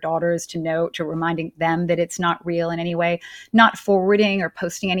 telling your daughters to reminding them that it's not real in any way, not forwarding or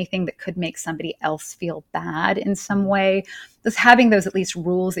posting anything that could make somebody else feel bad in some way. Just having those at least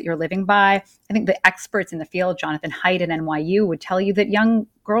rules that you're living by. I think the experts in the field, Jonathan Haidt at NYU, would tell you that young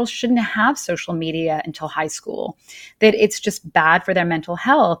girls shouldn't have social media until high school, that it's just bad for their mental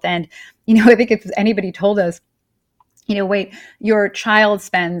health. And, I think if anybody told us, wait, your child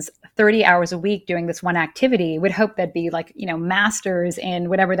spends 30 hours a week doing this one activity, would hope that'd be like, masters in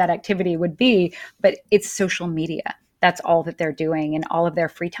whatever that activity would be, but it's social media. That's all that they're doing. And all of their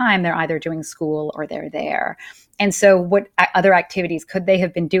free time, they're either doing school or they're there. And so what other activities could they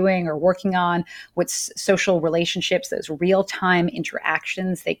have been doing or working on? What social relationships, those real-time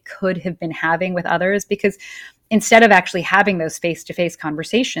interactions they could have been having with others? Because instead of actually having those face-to-face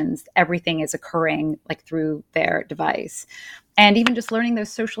conversations, everything is occurring like through their device. And even just learning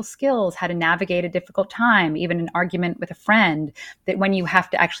those social skills, how to navigate a difficult time, even an argument with a friend, that when you have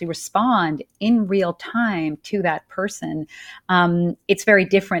to actually respond in real time to that person, it's very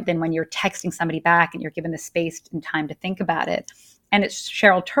different than when you're texting somebody back and you're given the space and time to think about it. And it's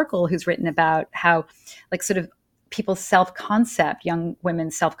Cheryl Turkle who's written about how like sort of people's self-concept, young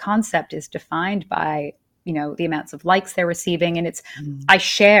women's self-concept is defined by the amounts of likes they're receiving. And it's, I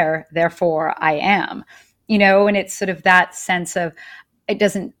share, therefore I am, and it's sort of that sense of, it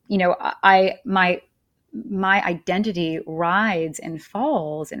doesn't, my identity rises and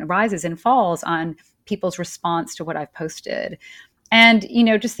falls on people's response to what I've posted. And,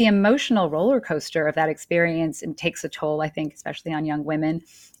 just the emotional roller coaster of that experience, and takes a toll, I think, especially on young women.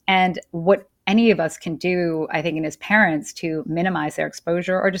 And what any of us can do, I think, and as parents, to minimize their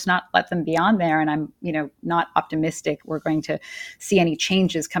exposure or just not let them be on there. And I'm, not optimistic we're going to see any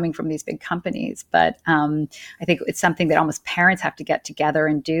changes coming from these big companies. But I think it's something that almost parents have to get together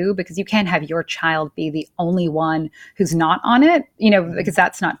and do, because you can't have your child be the only one who's not on it, because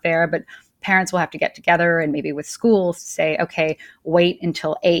that's not fair. But parents will have to get together and maybe with schools say, okay, wait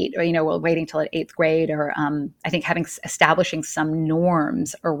until 8, or, we're waiting until at 8th grade. Or I think establishing some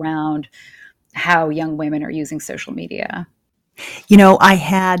norms around how young women are using social media. I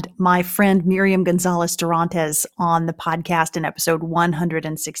had my friend Miriam Gonzalez Durantes on the podcast in episode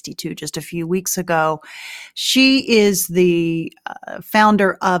 162 just a few weeks ago. She is the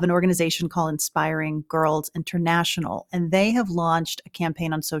founder of an organization called Inspiring Girls International, and they have launched a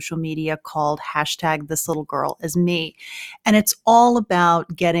campaign on social media called #ThisLittleGirlIsMe. And it's all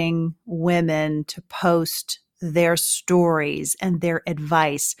about getting women to post their stories and their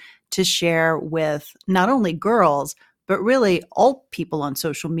advice to share with not only girls, but really all people on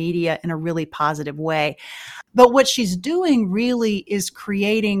social media in a really positive way. But what she's doing really is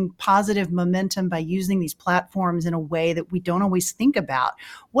creating positive momentum by using these platforms in a way that we don't always think about.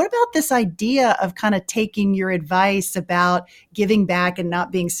 What about this idea of kind of taking your advice about giving back and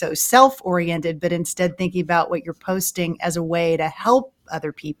not being so self-oriented, but instead thinking about what you're posting as a way to help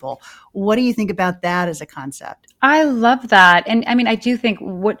other people? What do you think about that as a concept? I love that. And I mean, I do think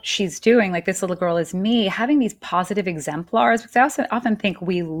what she's doing, like This Little Girl Is Me, having these positive exemplars, because I also often think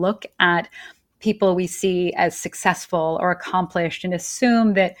we look at people we see as successful or accomplished and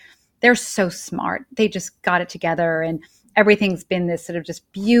assume that they're so smart. They just got it together and everything's been this sort of just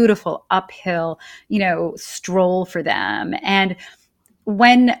beautiful uphill, stroll for them. And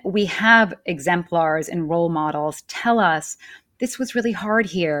when we have exemplars and role models tell us this was really hard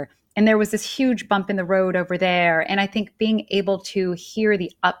here, and there was this huge bump in the road over there. And I think being able to hear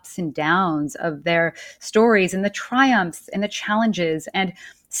the ups and downs of their stories and the triumphs and the challenges, and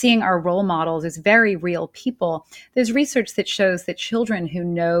seeing our role models as very real people. There's research that shows that children who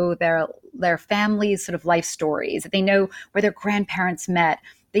know their family's sort of life stories, that they know where their grandparents met,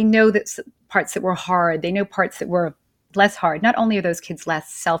 they know that parts that were hard, they know parts that were less hard. Not only are those kids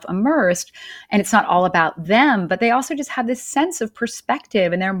less self-immersed and it's not all about them, but they also just have this sense of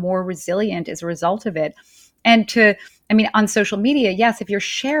perspective and they're more resilient as a result of it. And on social media, yes, if you're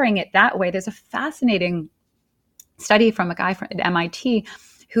sharing it that way, there's a fascinating study from a guy at MIT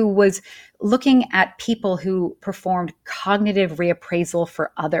who was looking at people who performed cognitive reappraisal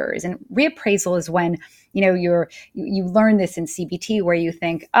for others. And reappraisal is when, you learn this in CBT where you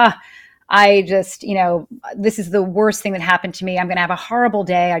think, I just, this is the worst thing that happened to me. I'm going to have a horrible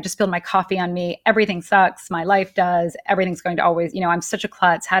day. I just spilled my coffee on me. Everything sucks. My life does. Everything's going to always, I'm such a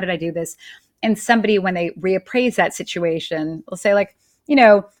klutz. How did I do this? And somebody, when they reappraise that situation, will say like,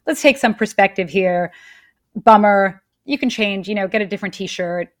 let's take some perspective here. Bummer. You can change, get a different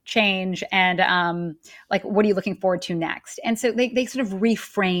t-shirt, change. And what are you looking forward to next? And so they sort of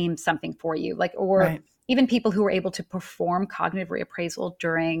reframe something for you, right. Even people who were able to perform cognitive reappraisal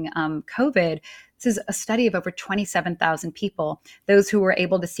during COVID. This is a study of over 27,000 people. Those who were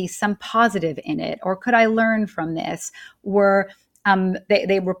able to see some positive in it, or could I learn from this, were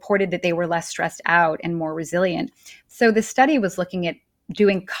they reported that they were less stressed out and more resilient. So the study was looking at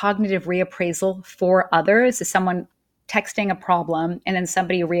doing cognitive reappraisal for others, so someone texting a problem and then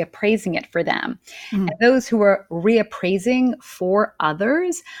somebody reappraising it for them. Mm. And those who were reappraising for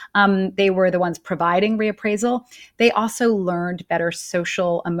others, they were the ones providing reappraisal. They also learned better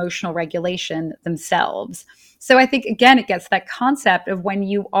social emotional regulation themselves. So I think, again, it gets that concept of when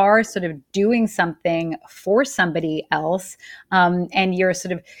you are sort of doing something for somebody else, and you're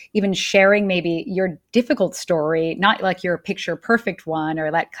sort of even sharing maybe your difficult story, not like your picture perfect one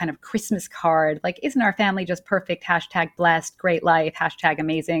or that kind of Christmas card, like, isn't our family just perfect? Hashtag blessed, great life, hashtag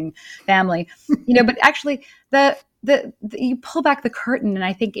amazing family, but actually you pull back the curtain and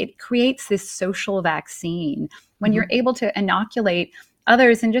I think it creates this social vaccine when you're able to inoculate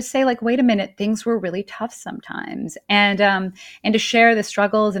others and just say like, wait a minute, things were really tough sometimes. And to share the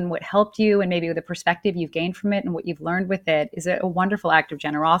struggles and what helped you and maybe the perspective you've gained from it and what you've learned with it is a wonderful act of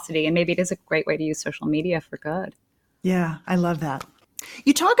generosity. And maybe it is a great way to use social media for good. Yeah, I love that.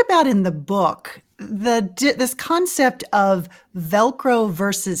 You talk about in the book this concept of Velcro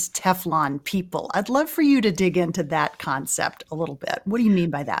versus Teflon people. I'd love for you to dig into that concept a little bit. What do you mean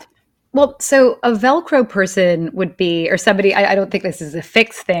by that? Well, so a Velcro person would be, or somebody, I don't think this is a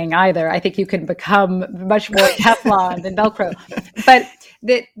fixed thing either. I think you can become much more Teflon than Velcro. But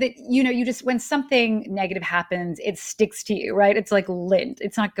that you just, when something negative happens, it sticks to you, right? It's like lint.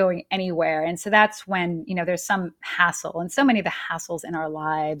 It's not going anywhere. And so that's when, there's some hassle. And so many of the hassles in our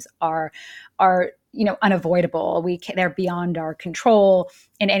lives are unavoidable. They're beyond our control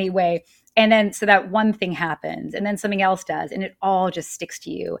in any way. And then so that one thing happens and then something else does, and it all just sticks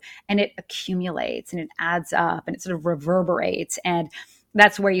to you and it accumulates and it adds up and it sort of reverberates. And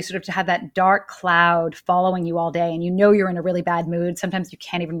that's where you sort of have that dark cloud following you all day and you're in a really bad mood. Sometimes you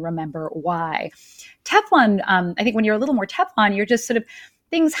can't even remember why. Teflon, I think when you're a little more Teflon, you're just sort of,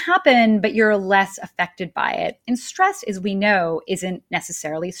 things happen, but you're less affected by it. And stress, as we know, isn't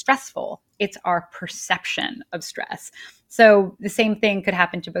necessarily stressful. It's our perception of stress. So the same thing could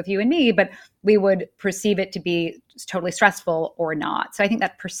happen to both you and me, but we would perceive it to be totally stressful or not. So I think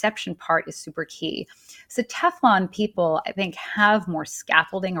that perception part is super key. So Teflon people, I think, have more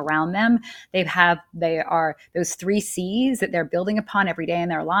scaffolding around them. They are those 3 C's that they're building upon every day in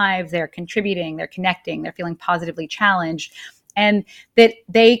their lives. They're contributing, they're connecting, they're feeling positively challenged. And that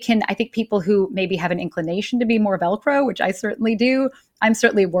they can, I think people who maybe have an inclination to be more Velcro, which I certainly do, I'm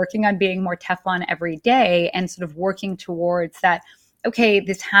certainly working on being more Teflon every day and sort of working towards that, okay,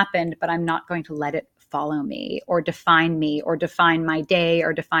 this happened, but I'm not going to let it follow me or define my day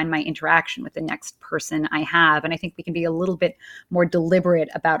or define my interaction with the next person I have. And I think we can be a little bit more deliberate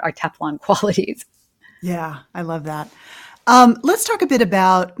about our Teflon qualities. Yeah, I love that. Let's talk a bit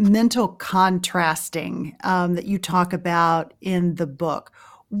about mental contrasting that you talk about in the book.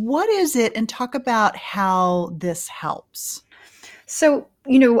 What is it? And talk about how this helps. So,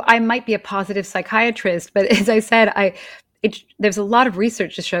 I might be a positive psychiatrist, but as I said, there's a lot of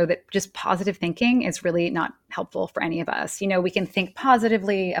research to show that just positive thinking is really not helpful for any of us. We can think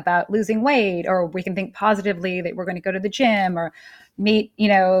positively about losing weight, or we can think positively that we're going to go to the gym or meet,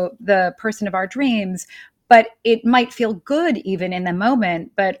 the person of our dreams. But it might feel good even in the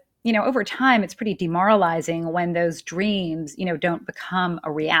moment. But, over time, it's pretty demoralizing when those dreams, don't become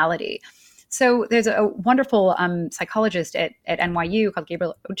a reality. So there's a wonderful psychologist at NYU called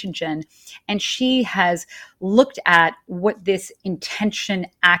Gabrielle Oettingen, and she has looked at what this intention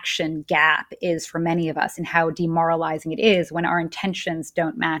action gap is for many of us and how demoralizing it is when our intentions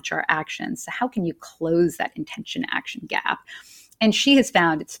don't match our actions. So how can you close that intention action gap? And she has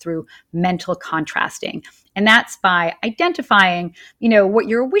found it's through mental contrasting. And that's by identifying, what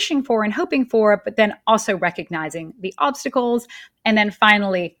you're wishing for and hoping for, but then also recognizing the obstacles. And then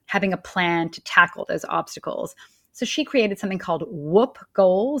finally, having a plan to tackle those obstacles. So she created something called WOOP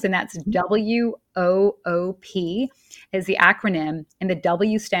goals, and that's WOOP is the acronym. And the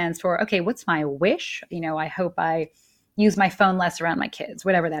W stands for, okay, what's my wish? I hope I use my phone less around my kids,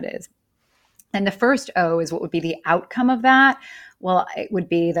 whatever that is. And the first O is what would be the outcome of that. Well, it would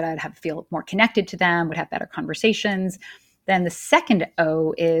be that I'd feel more connected to them, would have better conversations. Then the second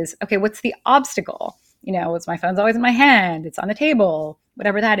O is, okay, what's the obstacle? It's my phone's always in my hand, it's on the table,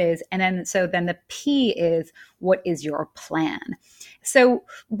 whatever that is. And then the P is, what is your plan? So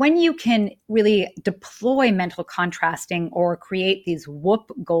when you can really deploy mental contrasting or create these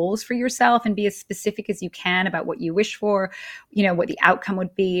WOOP goals for yourself and be as specific as you can about what you wish for, what the outcome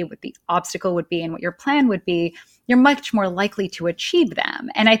would be, what the obstacle would be, and what your plan would be, you're much more likely to achieve them.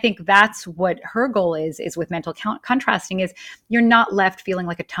 And I think that's what her goal is with mental contrasting, is you're not left feeling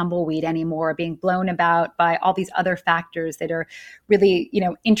like a tumbleweed anymore, being blown about by all these other factors that are really,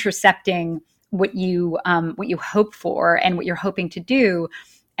 intercepting what you hope for and what you're hoping to do.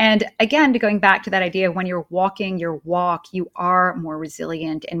 And again, going back to that idea of when you're walking your walk, you are more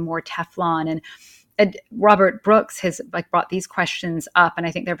resilient and more Teflon. And Robert Brooks has brought these questions up, and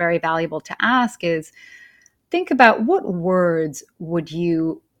I think they're very valuable to ask, is think about what words would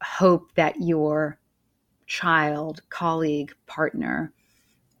you hope that your child, colleague, partner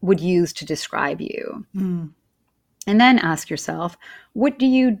would use to describe you? Mm. And then ask yourself, what do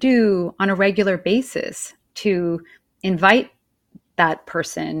you do on a regular basis to invite that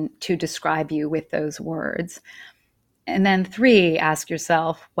person to describe you with those words? And then 3, ask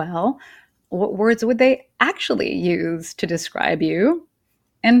yourself, well, what words would they actually use to describe you?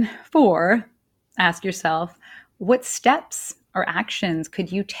 And 4, ask yourself, what steps or actions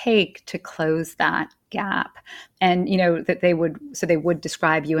could you take to close that gap? And, that they would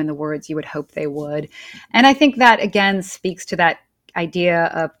describe you in the words you would hope they would. And I think that, again, speaks to that idea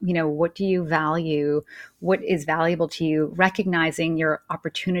of, what do you value? What is valuable to you? Recognizing your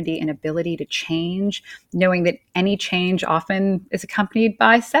opportunity and ability to change, knowing that any change often is accompanied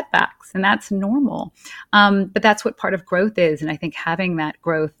by setbacks, and that's normal. But that's what part of growth is. And I think having that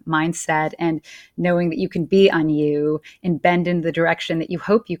growth mindset and knowing that you can be on you and bend in the direction that you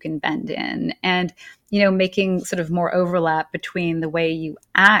hope you can bend in, and making sort of more overlap between the way you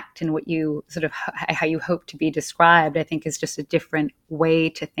act and what you how you hope to be described, I think is just a different way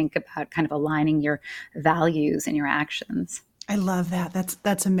to think about kind of aligning your values and your actions. I love that.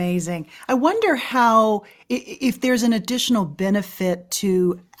 That's amazing. I wonder if there's an additional benefit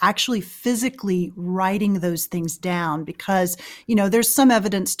to actually physically writing those things down, because, there's some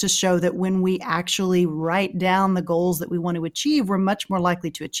evidence to show that when we actually write down the goals that we want to achieve, we're much more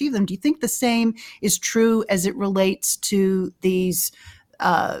likely to achieve them. Do you think the same is true as it relates to these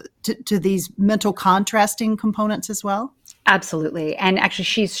to these mental contrasting components as well? Absolutely. And actually,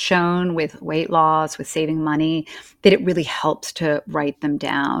 she's shown with weight loss, with saving money, that it really helps to write them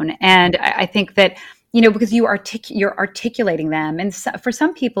down. And I think that, because you're articulating them. And for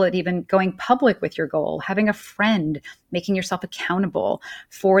some people, it even going public with your goal, having a friend, making yourself accountable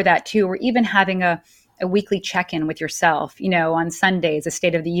for that too, or even having a weekly check-in with yourself, on Sundays, a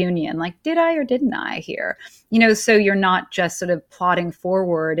State of the Union, like, did I or didn't I here? So you're not just sort of plodding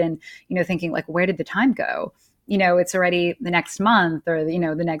forward and, thinking like, where did the time go? It's already the next month or,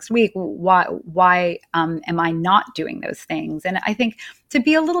 the next week. Why am I not doing those things? And I think to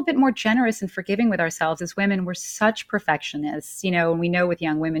be a little bit more generous and forgiving with ourselves as women, we're such perfectionists, and we know with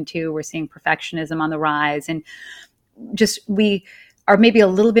young women too, we're seeing perfectionism on the rise, and just, we are maybe a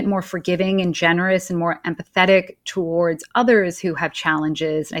little bit more forgiving and generous and more empathetic towards others who have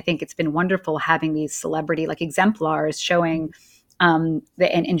challenges. And I think it's been wonderful having these celebrity like exemplars showing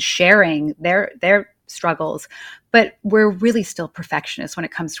and sharing their struggles. But we're really still perfectionists when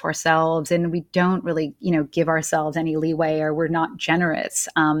it comes to ourselves, and we don't really, give ourselves any leeway, or we're not generous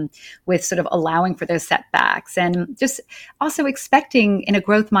with sort of allowing for those setbacks, and just also expecting in a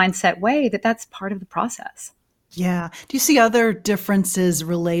growth mindset way that that's part of the process. Yeah. Do you see other differences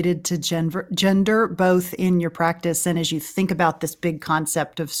related to gender, both in your practice and as you think about this big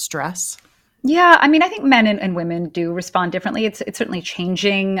concept of stress? Yeah. I mean, I think men and women do respond differently. It's certainly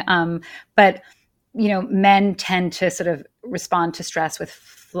changing. But men tend to sort of respond to stress with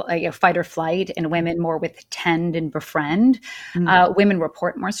fight or flight, and women more with tend and befriend. Mm. Women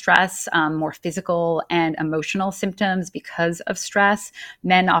report more stress, more physical and emotional symptoms because of stress.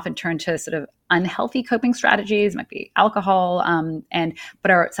 Men often turn to sort of unhealthy coping strategies, might be alcohol,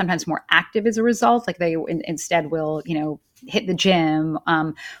 but are sometimes more active as a result. Like they instead will, hit the gym,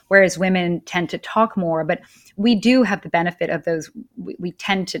 whereas women tend to talk more. But we do have the benefit of those. We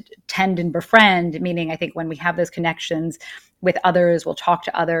tend to tend and befriend, meaning I think when we have those connections with others, we'll talk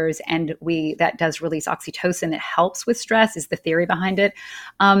to others, and that does release oxytocin that helps with stress, is the theory behind it.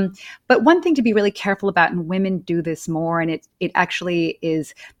 But one thing to be really careful about, and women do this more, and it actually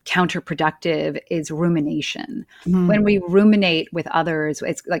is counterproductive, is rumination. Mm. When we ruminate with others,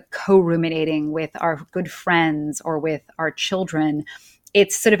 it's like co-ruminating with our good friends or with our children.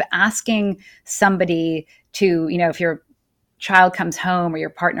 It's sort of asking somebody to, if your child comes home or your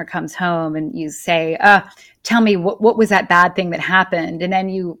partner comes home and you say, tell me what was that bad thing that happened? And then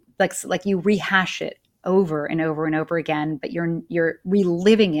you like you rehash it over and over and over again, but you're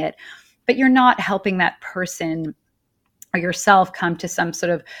reliving it, but you're not helping that person or yourself come to some sort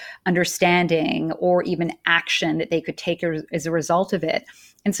of understanding or even action that they could take as a result of it.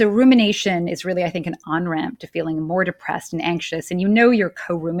 And so rumination is really, I think, an on-ramp to feeling more depressed and anxious. And you're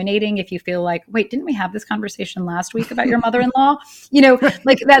co-ruminating if you feel like, wait, didn't we have this conversation last week about your mother-in-law?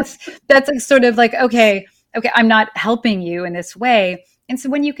 Like that's like sort of like, okay, I'm not helping you in this way. And so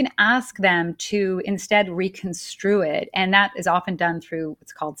when you can ask them to instead reconstrue it, and that is often done through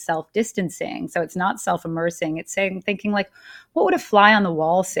what's called self-distancing. So it's not self-immersing. It's thinking like, what would a fly on the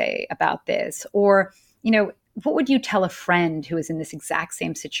wall say about this? Or, what would you tell a friend who is in this exact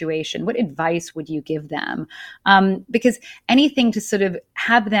same situation? What advice would you give them? Because anything to sort of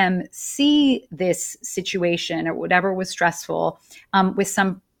have them see this situation or whatever was stressful with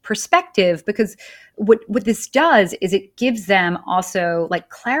some perspective, because what this does is it gives them also like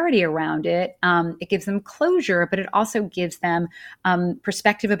clarity around it. It gives them closure, but it also gives them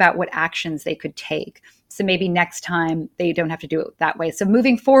perspective about what actions they could take. So maybe next time they don't have to do it that way. So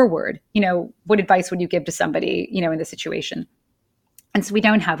moving forward, what advice would you give to somebody, in the situation? And so we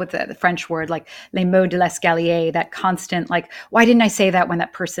don't have what's the French word, like les mots de l'escalier, that constant, like, why didn't I say that when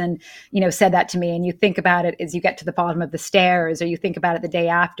that person, said that to me? And you think about it as you get to the bottom of the stairs, or you think about it the day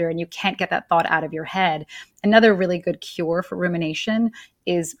after, and you can't get that thought out of your head. Another really good cure for rumination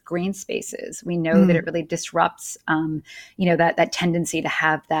is green spaces. We know that it really disrupts, that tendency to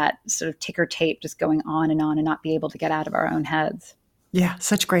have that sort of ticker tape just going on and not be able to get out of our own heads. Yeah,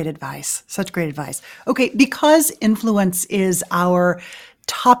 such great advice. Such great advice. Okay, because influence is our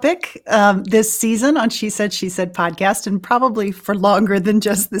topic this season on She Said podcast, and probably for longer than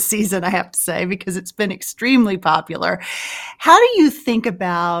just the season, I have to say, because it's been extremely popular. How do you think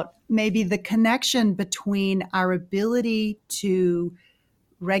about maybe the connection between our ability to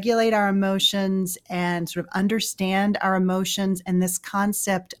regulate our emotions and sort of understand our emotions and this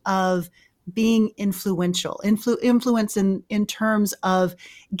concept of being influential, influence in terms of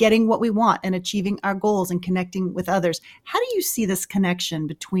getting what we want and achieving our goals and connecting with others? How do you see this connection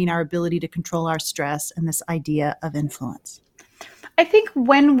between our ability to control our stress and this idea of influence? I think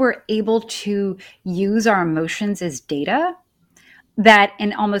when we're able to use our emotions as data, that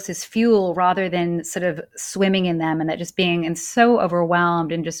and almost as fuel rather than sort of swimming in them, and that just being and so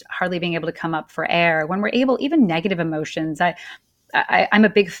overwhelmed and just hardly being able to come up for air. When we're able, even negative emotions, I'm a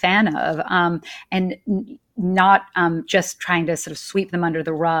big fan of, and not just trying to sort of sweep them under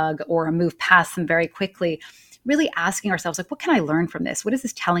the rug or move past them very quickly. Really asking ourselves, like, what can I learn from this? What is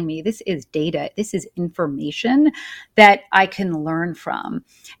this telling me? This is data. This is information that I can learn from.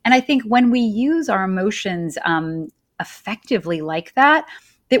 And I think when we use our emotions effectively like that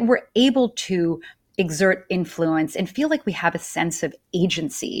we're able to exert influence and feel like we have a sense of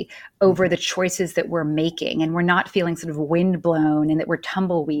agency over the choices that we're making, and we're not feeling sort of windblown and that we're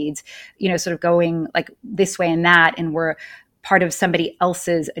tumbleweeds, sort of going like this way and that, and we're part of somebody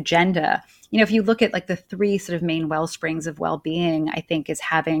else's agenda. If you look at like the three sort of main well springs of well-being, I think is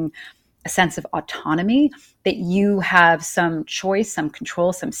having a sense of autonomy, that you have some choice, some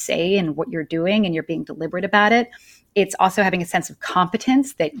control, some say in what you're doing, and you're being deliberate about it. It's also having a sense of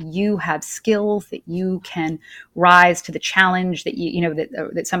competence, that you have skills, that you can rise to the challenge that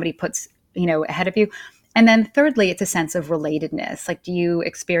that somebody puts, ahead of you. And then thirdly, it's a sense of relatedness. Like, do you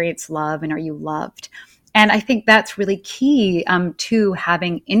experience love, and are you loved? And I think that's really key to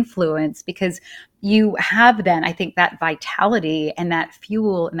having influence, because you have then, I think, that vitality and that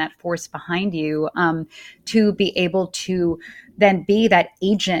fuel and that force behind you to be able to then be that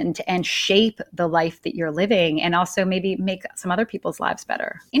agent and shape the life that you're living, and also maybe make some other people's lives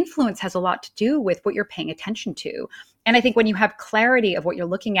better. Influence has a lot to do with what you're paying attention to. And I think when you have clarity of what you're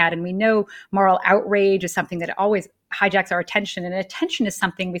looking at, and we know moral outrage is something that always hijacks our attention, and attention is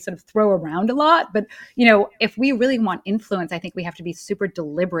something we sort of throw around a lot. But, if we really want influence, I think we have to be super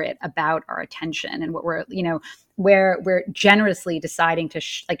deliberate about our attention and what we're, where we're generously deciding to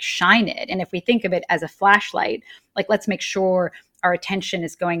shine it. And if we think of it as a flashlight, let's make sure our attention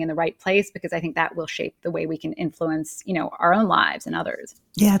is going in the right place, because I think that will shape the way we can influence, our own lives and others.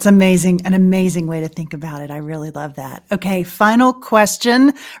 Yeah, it's amazing. An amazing way to think about it. I really love that. Okay, final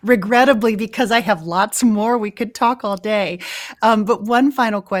question. Regrettably, because I have lots more, we could talk all day. But one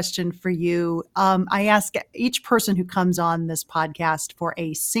final question for you. I ask each person who comes on this podcast for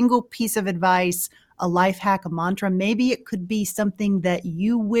a single piece of advice, a life hack, a mantra. Maybe it could be something that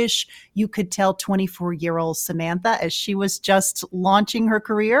you wish you could tell 24-year-old Samantha as she was just launching her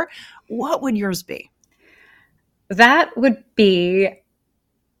career. What would yours be? That would be,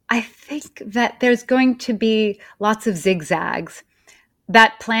 I think that there's going to be lots of zigzags.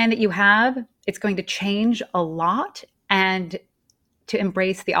 That plan that you have, it's going to change a lot, and to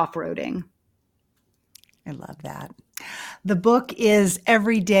embrace the off-roading. I love that. The book is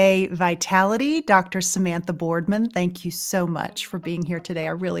Everyday Vitality. Dr. Samantha Boardman, thank you so much for being here today.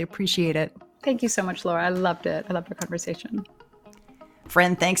 I really appreciate it. Thank you so much, Laura. I loved it. I loved our conversation.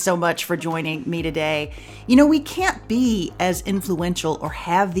 Friend, thanks so much for joining me today. We can't be as influential or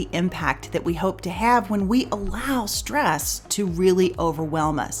have the impact that we hope to have when we allow stress to really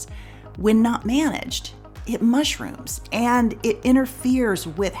overwhelm us. When not managed, it mushrooms and it interferes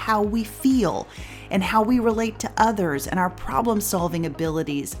with how we feel and how we relate to others and our problem-solving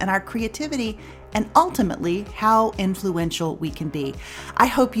abilities and our creativity, and ultimately how influential we can be. I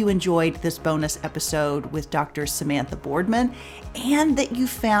hope you enjoyed this bonus episode with Dr. Samantha Boardman, and that you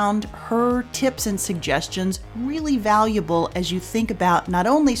found her tips and suggestions really valuable as you think about not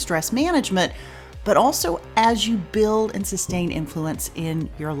only stress management, but also as you build and sustain influence in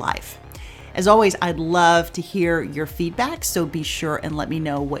your life. As always, I'd love to hear your feedback, so be sure and let me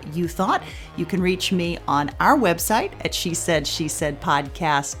know what you thought. You can reach me on our website at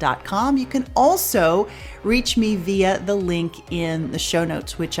SheSaidSheSaidPodcast.com. You can also reach me via the link in the show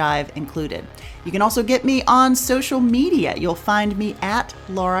notes, which I've included. You can also get me on social media. You'll find me at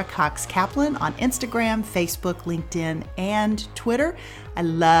Laura Cox Kaplan on Instagram, Facebook, LinkedIn, and Twitter. I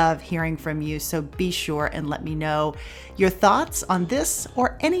love hearing from you, so be sure and let me know your thoughts on this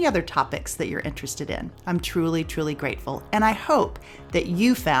or any other topics that you're interested in. I'm truly, truly grateful, and I hope that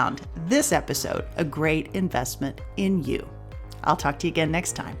you found this episode a great investment in you. I'll talk to you again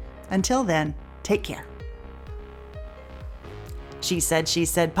next time. Until then, take care. She Said, She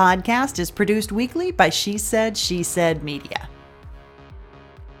Said podcast is produced weekly by She Said, She Said Media.